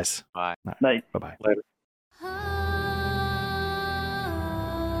care, guys. Bye. Right. Night. Bye-bye. Later.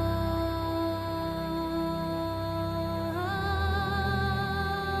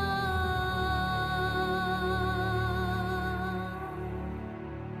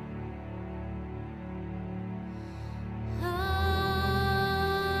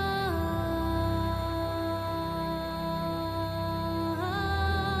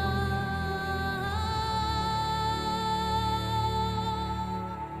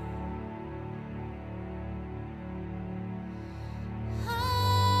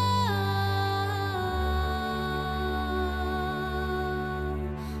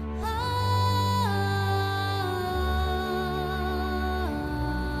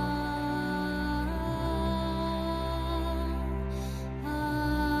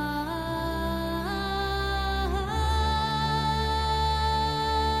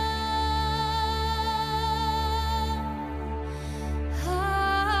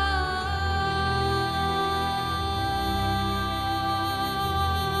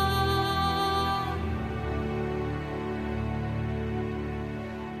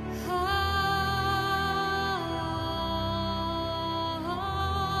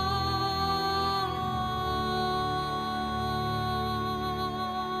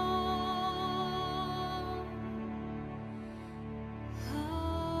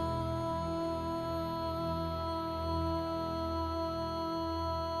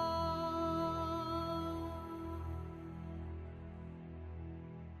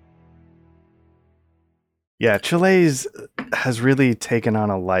 Yeah, Chile's has really taken on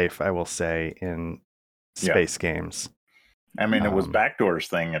a life, I will say, in space games. I mean, it was Backdoor's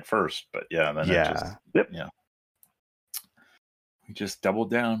thing at first, but then it just, we just doubled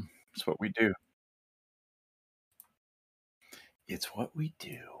down. It's what we do. It's what we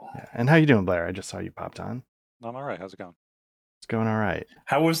do. Yeah. And how you doing, Blair? I just saw you popped on. I'm all right. How's it going? It's going all right.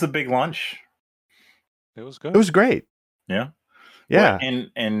 How was the big lunch? It was good. It was great. Yeah. Yeah.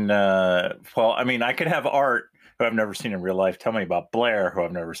 Well, I mean, I could have Art, who I've never seen in real life, tell me about Blair, who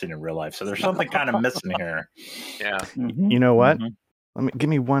I've never seen in real life. So there's something kind of missing here. Yeah. You know what? Give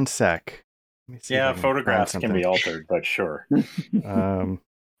me 1 sec. Photographs can be altered, but sure.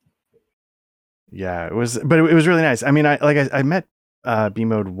 Yeah, it was really nice. I mean, I met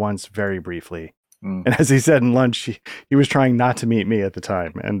B-Mode once very briefly. And as he said in lunch, he was trying not to meet me at the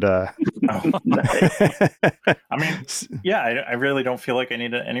time. And I mean, I really don't feel like I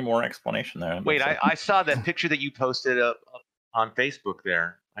need any more explanation there. Wait, I saw that picture that you posted up on Facebook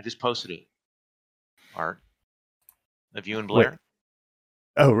there. I just posted it. Art of you and Blair.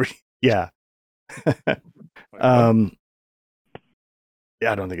 Wait. Oh, yeah. Yeah,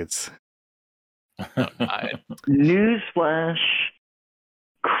 I don't think it's. Newsflash.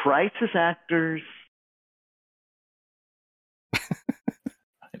 Crisis actors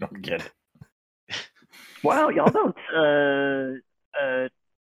Get it. Wow, y'all don't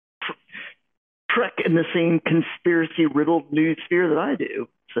trek in the same conspiracy riddled news sphere that I do.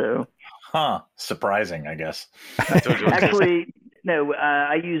 So, surprising, I guess. Actually, no.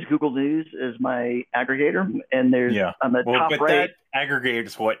 I use Google News as my aggregator, and there's on the top but right. That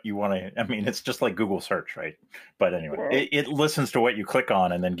aggregates what you want to. I mean, it's just like Google search, right? But anyway, it listens to what you click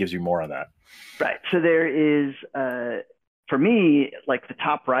on and then gives you more of that. Right. So there is, for me, like the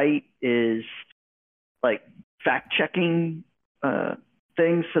top right is like fact checking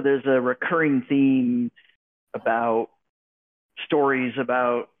things. So there's a recurring theme about stories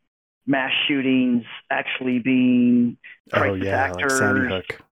about mass shootings actually being crisis actors. Like Sandy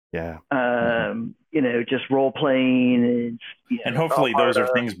Hook. Yeah. You know, just role playing and hopefully those are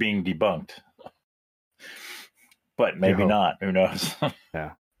things being debunked. But maybe not. Who knows?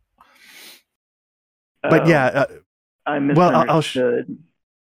 Yeah. But I misunderstood. Well,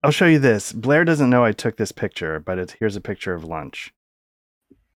 I'll show you this. Blair doesn't know I took this picture, but here's a picture of lunch.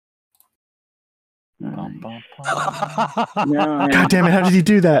 No, God damn it! How did you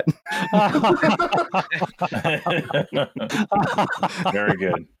do that? Very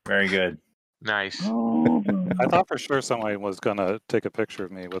good. Very good. Nice. I thought for sure somebody was gonna take a picture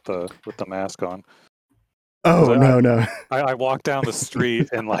of me with the mask on. Oh no! I walked down the street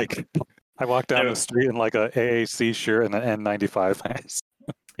and like a AAC shirt and an N95 mask.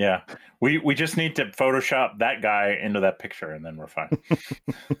 Yeah, we just need to Photoshop that guy into that picture, and then we're fine.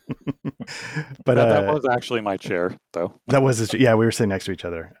 But that was actually my chair, though. That was we were sitting next to each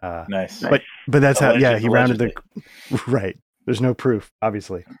other. Nice. But that's how. Yeah, he rounded the right. There's no proof,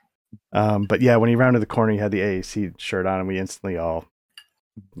 obviously. But yeah, when he rounded the corner, he had the AAC shirt on, and we instantly all,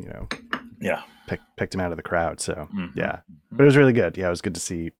 picked him out of the crowd. So yeah, but it was really good. Yeah, it was good to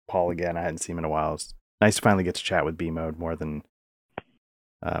see Paul again. I hadn't seen him in a while. It's nice to finally get to chat with B Mode more than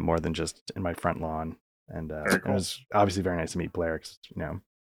just in my front lawn. And cool. It was obviously very nice to meet Blair. 'Cause,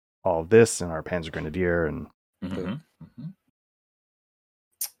 all of this and our Panzer Grenadier and very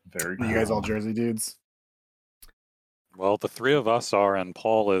cool. You guys all Jersey dudes? Well, the three of us are, and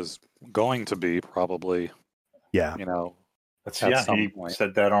Paul is going to be probably. Yeah. He point.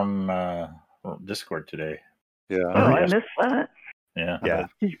 Said that on Discord today. Yeah. Oh, I missed that. Yeah. Yeah.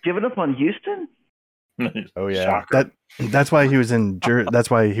 He's given up on Houston? Oh yeah. Shocker. That's why he was in. That's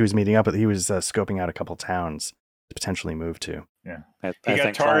why he was meeting up. He was scoping out a couple towns to potentially move to. Yeah. I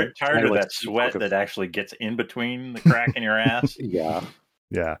got tired of that sweat that actually gets in between the crack in your ass. Yeah.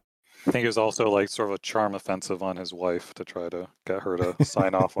 Yeah. I think it was also like sort of a charm offensive on his wife to try to get her to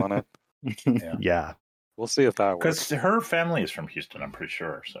sign off on it. Yeah. We'll see if that works. Because her family is from Houston, I'm pretty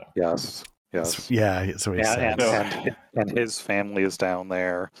sure. So yes. Yeah. So he said. And his family is down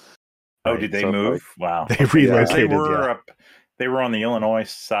there. Oh, did they move? Wow. They relocated. They were on the Illinois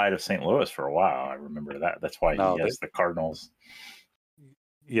side of St. Louis for a while. I remember that. That's why he has the Cardinals.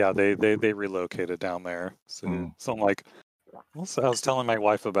 Yeah, they relocated down there. So I'm like, I was telling my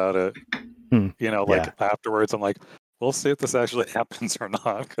wife about it. Afterwards, I'm like, we'll see if this actually happens or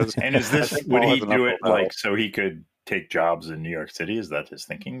not. And is this would he do it like so he could take jobs in New York City? Is that his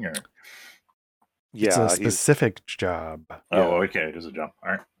thinking? Or it's a specific job. Oh, okay, it is a job.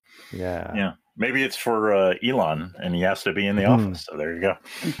 All right. Yeah. Maybe it's for Elon, and he has to be in the office. So there you go.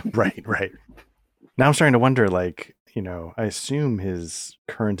 Right. Now I'm starting to wonder, I assume his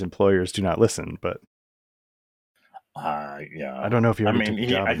current employers do not listen, but I don't know if you.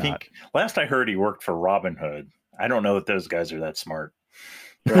 I think last I heard he worked for Robinhood. I don't know that those guys are that smart.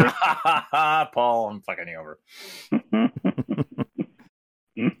 Paul, I'm fucking you over.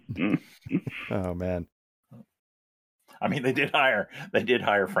 Oh man. I mean, they did hire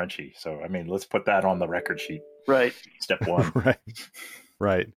Frenchie. So, I mean, let's put that on the record sheet. Right. Step one.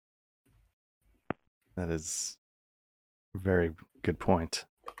 Right. That is a very good point.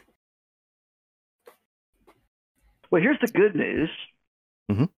 Well, here's the good news.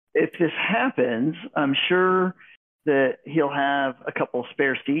 Mm-hmm. If this happens, I'm sure that he'll have a couple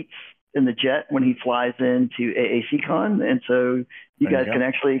spare seats in the jet when he flies into AACCon. And so you guys can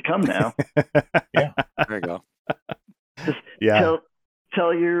actually come now. Yeah. There you go. Just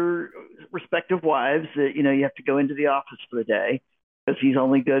tell your respective wives that you have to go into the office for the day because he's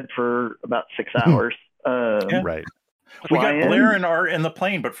only good for about 6 hours. Right. We got Blair and Art in the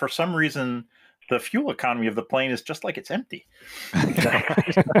plane, but for some reason the fuel economy of the plane is just like it's empty.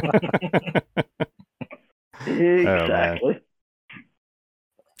 Exactly.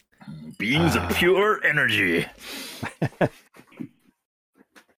 Beings of pure energy.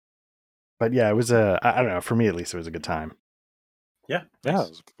 But yeah, it was I don't know, for me at least it was a good time. Yeah. Yeah. It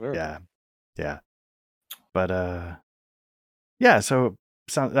was very Yeah. But so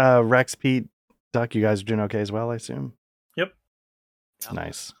Rex, Pete, Duck, you guys are doing okay as well, I assume? Yep. It's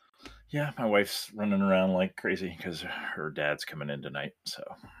nice. Yeah, my wife's running around like crazy because her dad's coming in tonight. So,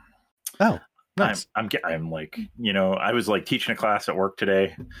 nice. I'm like, I was like teaching a class at work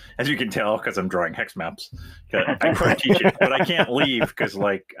today, as you can tell, because I'm drawing hex maps. I could teach it, but I can't leave because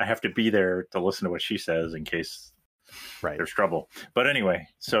like I have to be there to listen to what she says in case there's trouble. But anyway,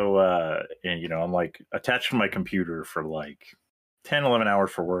 so I'm like attached to my computer for like 10, 11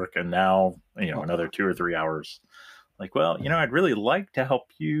 hours for work, and now another 2 or 3 hours. Like, well, I'd really like to help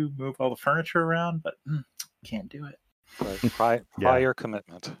you move all the furniture around, but can't do it. Prior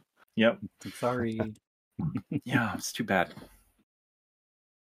commitment. Yep. Sorry. Yeah, it's too bad.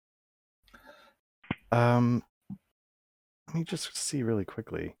 Let me just see really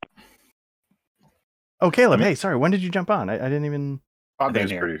quickly. Oh, Caleb, hey, sorry, when did you jump on? I didn't even... I've been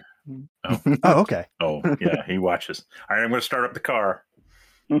here. Oh, okay. Oh, yeah, he watches. All right, I'm going to start up the car.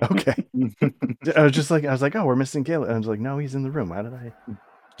 Okay. I was like, oh, we're missing Caleb. And I was like, no, he's in the room. How did I?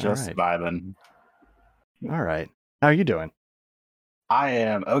 Just vibing. All right. How are you doing? I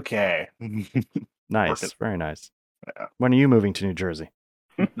am okay. Nice. Working. Very nice. Yeah. When are you moving to New Jersey?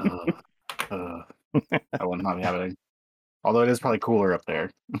 I will not be happening. Although it is probably cooler up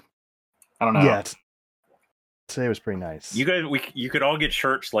there. I don't know. Yeah. Today was pretty nice. You guys, you could all get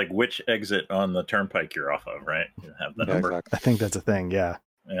shirts like which exit on the turnpike you're off of, right? You have the number. Exactly. I think that's a thing. Yeah.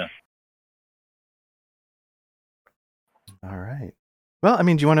 Yeah. All right. Well, I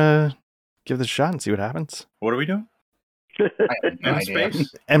mean, do you want to give this a shot and see what happens? What are we doing? I have no M idea.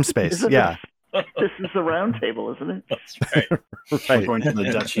 space? M space. Yeah. This is the round table, isn't it? That's right. We're Right. going to the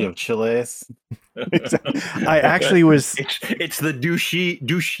Duchy of Chiles. I actually was. It's the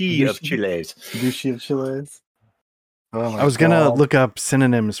douchey of Chiles. Duchy of Chiles. Oh my I was gonna God. look up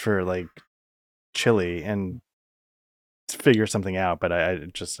synonyms for like chili and figure something out, but I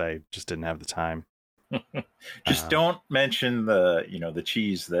just didn't have the time. Just don't mention the the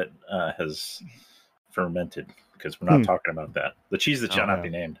cheese that has fermented, because we're not talking about that. The cheese that shall not be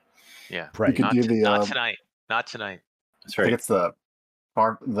named. Yeah. Right. You could do the Not tonight. Not tonight. That's I think right. it's the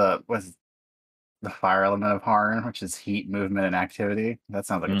fire element of Harn, which is heat, movement, and activity. That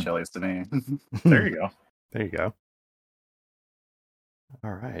sounds like a Chili's to me. There you go. There you go.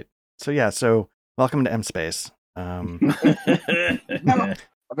 All right. So welcome to M Space. I've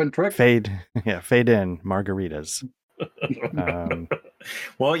been tricked. Fade in margaritas.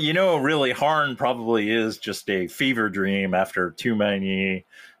 Well, really, Harn probably is just a fever dream after too many.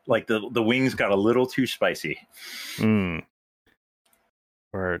 Like the wings got a little too spicy.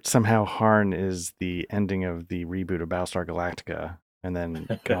 Or somehow Harn is the ending of the reboot of Battlestar Galactica, and then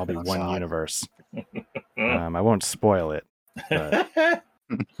it can all be one universe. I won't spoil it,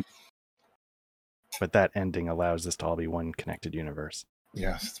 but that ending allows this to all be one connected universe.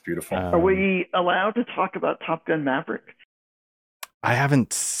 Yes, it's beautiful. Are we allowed to talk about Top Gun Maverick? I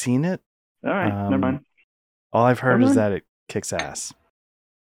haven't seen it. All right, never mind. All I've heard is that it kicks ass.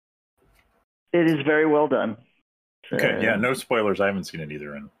 It is very well done. Okay, yeah, no spoilers. I haven't seen it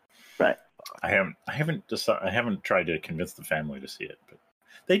either, and right. I haven't tried to convince the family to see it, but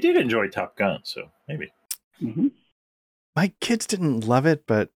they did enjoy Top Gun, so maybe. Mm-hmm. My kids didn't love it,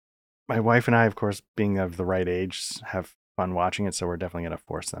 but my wife and I, of course, being of the right age, have fun watching it, so we're definitely going to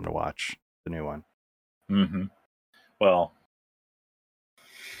force them to watch the new one. Mm-hmm. Well,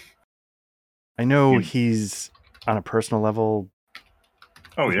 I know he's on a personal level.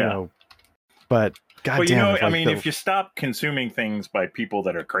 Oh yeah, but goddamn. Well, if you stop consuming things by people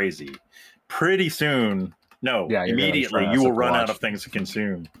that are crazy, pretty soon, immediately you will run out of things to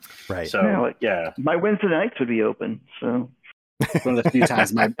consume. Right. So my Wednesday nights would be open. So one of the few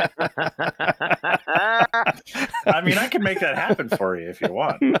times I can make that happen for you if you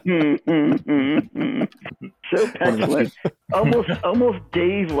want. So petulant. Almost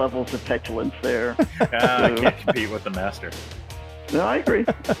Dave levels of petulance there. I can't compete with the master. No, I agree.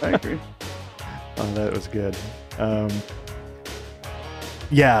 Oh, that was good.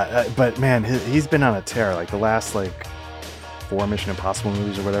 But man, he's been on a tear. Like the last 4 Mission Impossible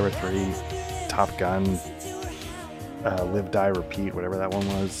movies or whatever, 3 Top Gun, Live, Die, Repeat, whatever that one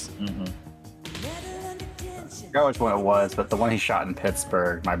was. Mm-hmm. I forgot which one it was, but the one he shot in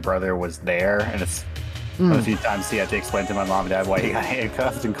Pittsburgh, my brother was there, and it's one of the few times he had to explain to my mom and dad why he got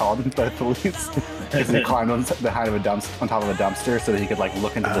handcuffed and called by the police. Because he climbed on top of a dumpster so that he could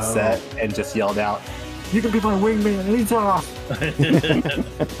look into the set and just yelled out, "You can be my wingman anytime."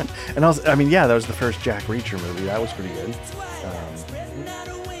 And also, that was the first Jack Reacher movie. That was pretty good.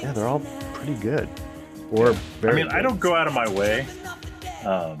 They're all pretty good. Or very good. I don't go out of my way,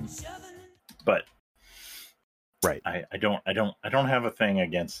 but Right. I don't have a thing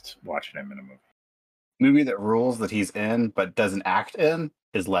against watching him in a movie. Movie that rules that he's in but doesn't act in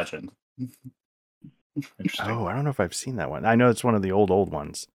is Legend. Interesting. Oh, I don't know if I've seen that one. I know it's one of the old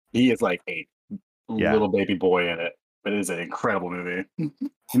ones. He is like a little baby boy in it, but it is an incredible movie.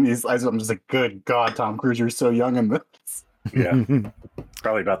 I'm just like, good God, Tom Cruise, you're so young in this. Yeah,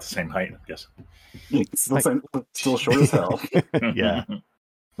 probably about the same height, I guess. Still short as hell. Yeah.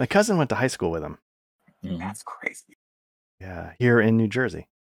 My cousin went to high school with him. That's crazy. Yeah, here in New Jersey.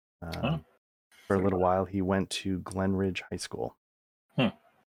 For a little while, he went to Glen Ridge High School,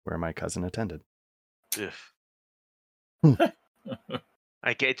 where my cousin attended.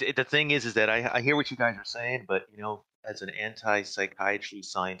 I get the thing is that I hear what you guys are saying, but you know, as an anti-psychiatry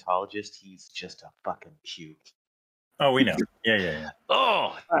Scientologist, he's just a fucking puke. Oh, we know. Yeah.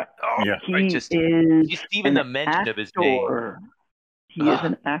 Yeah. He just is even the mention of his name. He is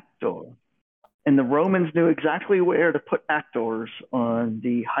an actor. And the Romans knew exactly where to put actors on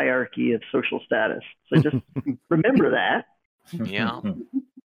the hierarchy of social status. So just remember that. Yeah.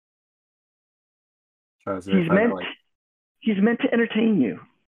 He's meant to entertain you.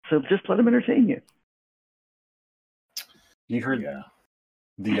 So just let him entertain you. You heard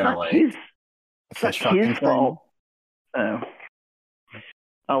it's not his fault. Oh.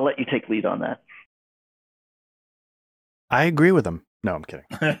 I'll let you take lead on that. I agree with him. No, I'm kidding.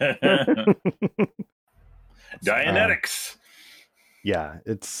 Dianetics. Yeah,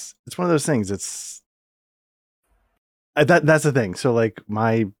 it's one of those things. It's that's the thing. So like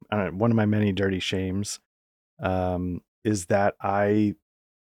one of my many dirty shames is that I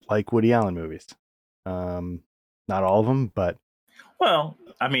like Woody Allen movies. Not all of them, but well,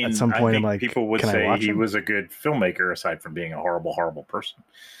 I mean, at some point, I'm like, people would say he was a good filmmaker aside from being a horrible, horrible person.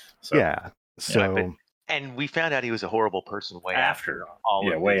 So, yeah. So, and we found out he was a horrible person way after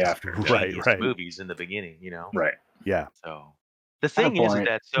all of way after right movies in the beginning, you know. Right. Yeah. So the thing is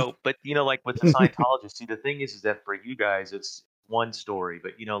that but you know, like with the Scientologists, see, the thing is that for you guys, it's one story,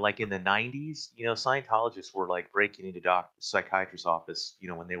 but you know, like in the 90s, you know, Scientologists were like breaking into psychiatrist's office, you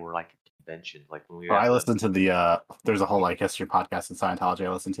know, when they were like at convention, like when we were I listened to there's a whole like history podcast in Scientology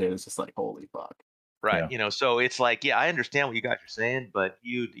I listened to. It's just like, holy fuck. Right. You know, so it's like, I understand what you guys are saying, but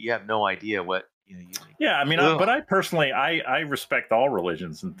you have no idea what, you know. Yeah, I mean, but I personally, I respect all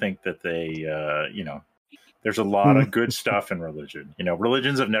religions and think that they, you know, there's a lot of good stuff in religion. You know,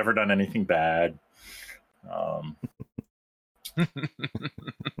 religions have never done anything bad.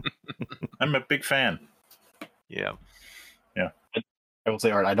 I'm a big fan. Yeah. I will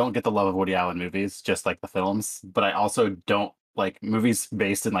say, Art, I don't get the love of Woody Allen movies, just like the films, but I also don't like movies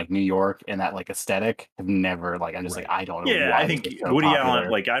based in like New York and that like aesthetic have never like, I'm just like, I don't know. Yeah, I think Woody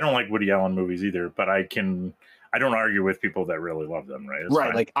Allen, like, I don't like Woody Allen movies either, but I don't argue with people that really love them, right? It's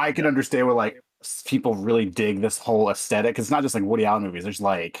fine. Like I can understand where like people really dig this whole aesthetic. It's not just like Woody Allen movies. There's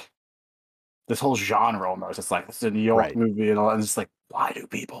like this whole genre almost. It's like it's a New York movie and all. And it's just like, why do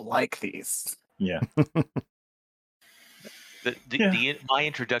people like these? Yeah. My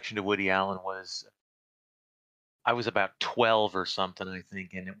introduction to Woody Allen was, I was about 12 or something, I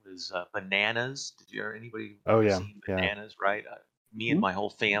think, and it was Bananas. Anybody see Bananas, right? Me and my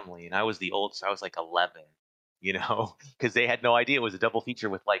whole family, and I was the oldest. I was like 11, you know, because they had no idea it was a double feature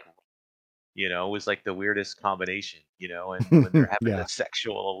with like, you know, it was like the weirdest combination, you know, and when they're having a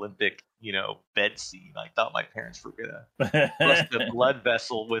sexual Olympic, you know, bed scene, I thought my parents were gonna bust the blood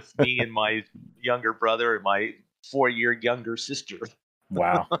vessel with me and my younger brother and my 4-year younger sister.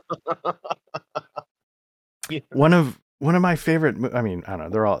 Wow. One of my favorite, I mean, I don't know,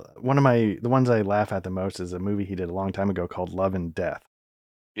 they're all, the ones I laugh at the most is a movie he did a long time ago called Love and Death.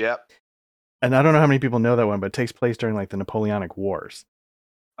 Yep. And I don't know how many people know that one, but it takes place during like the Napoleonic Wars.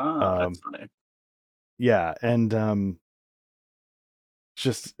 Oh, that's funny. Yeah, and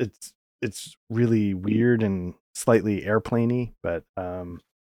it's really weird and slightly airplane-y, but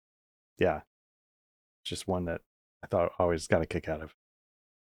yeah, just one that I thought I always got a kick out of.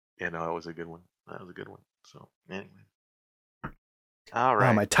 Yeah, no, that was a good one. So anyway, all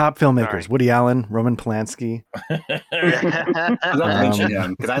right. My top filmmakers: Woody Allen, Roman Polanski. Because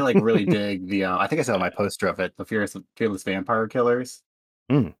I like really dig the. I think I saw my poster of it, the Fearless Vampire Killers.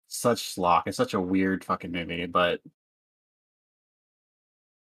 Such schlock. It's such a weird fucking movie, but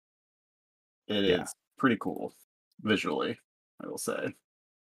it is pretty cool visually, I will say.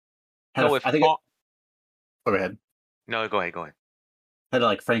 Go ahead. No, go ahead. Had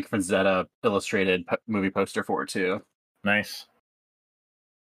like Frank Frazetta illustrated movie poster for it too. Nice.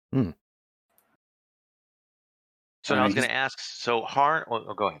 So I was going to ask. So Harn,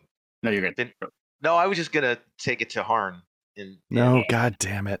 go ahead. No, you're good. No, I was just going to take it to Harn. No, God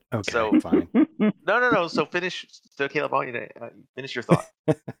damn it. Okay, fine. No. So finish. So Caleb, I want you to finish your thought.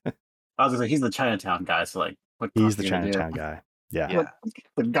 I was gonna say he's the Chinatown guy, so like, what He's the you gonna Chinatown do? guy. Yeah. Yeah.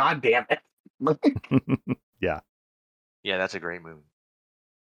 But God damn it. Yeah. Yeah, that's a great movie.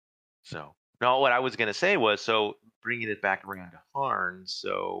 So, no, what I was going to say was, so bringing it back around to Harn.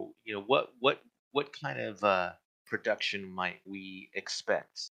 So, what kind of production might we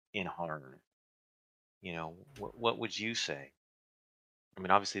expect in Harn? What would you say? I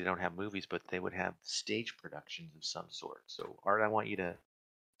mean, obviously they don't have movies, but they would have stage productions of some sort. So, Art, I want you to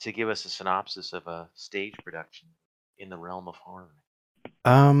give us a synopsis of a stage production in the realm of Harn.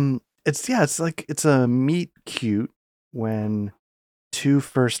 It's a meet cute when two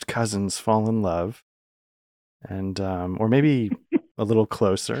first cousins fall in love, and or maybe a little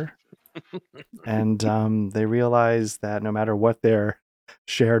closer, and they realize that no matter what their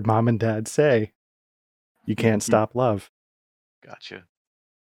shared mom and dad say, you can't stop love. Gotcha.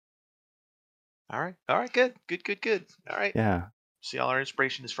 All right, good. All right. Yeah. See, all our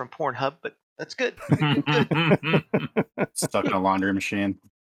inspiration is from Pornhub, but that's good. Stuck in a laundry machine.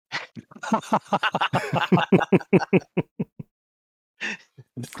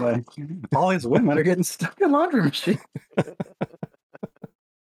 It's like all these women are getting stuck in a laundry machine.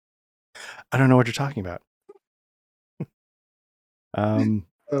 I don't know what you're talking about. All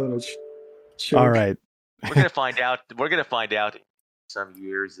right. We're gonna find out. We're gonna find out in some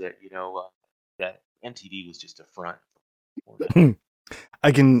years that that MTV was just a front.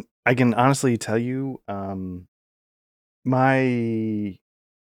 I can honestly tell you, my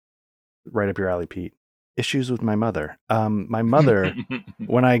right up your alley, Pete. Issues with my mother. My mother,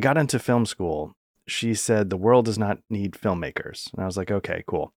 when I got into film school, she said the world does not need filmmakers, and I was like, okay,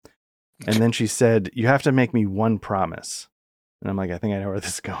 cool. And then she said, you have to make me one promise, and I'm like, I think I know where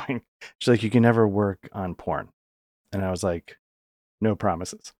this is going. She's like, you can never work on porn, and I was like, no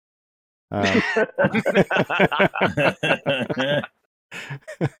promises.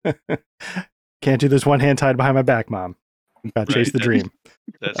 Can't do this one hand tied behind my back, Mom. Gotta chase the dream.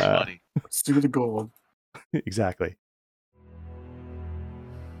 That's funny. Let's do the goal. Exactly.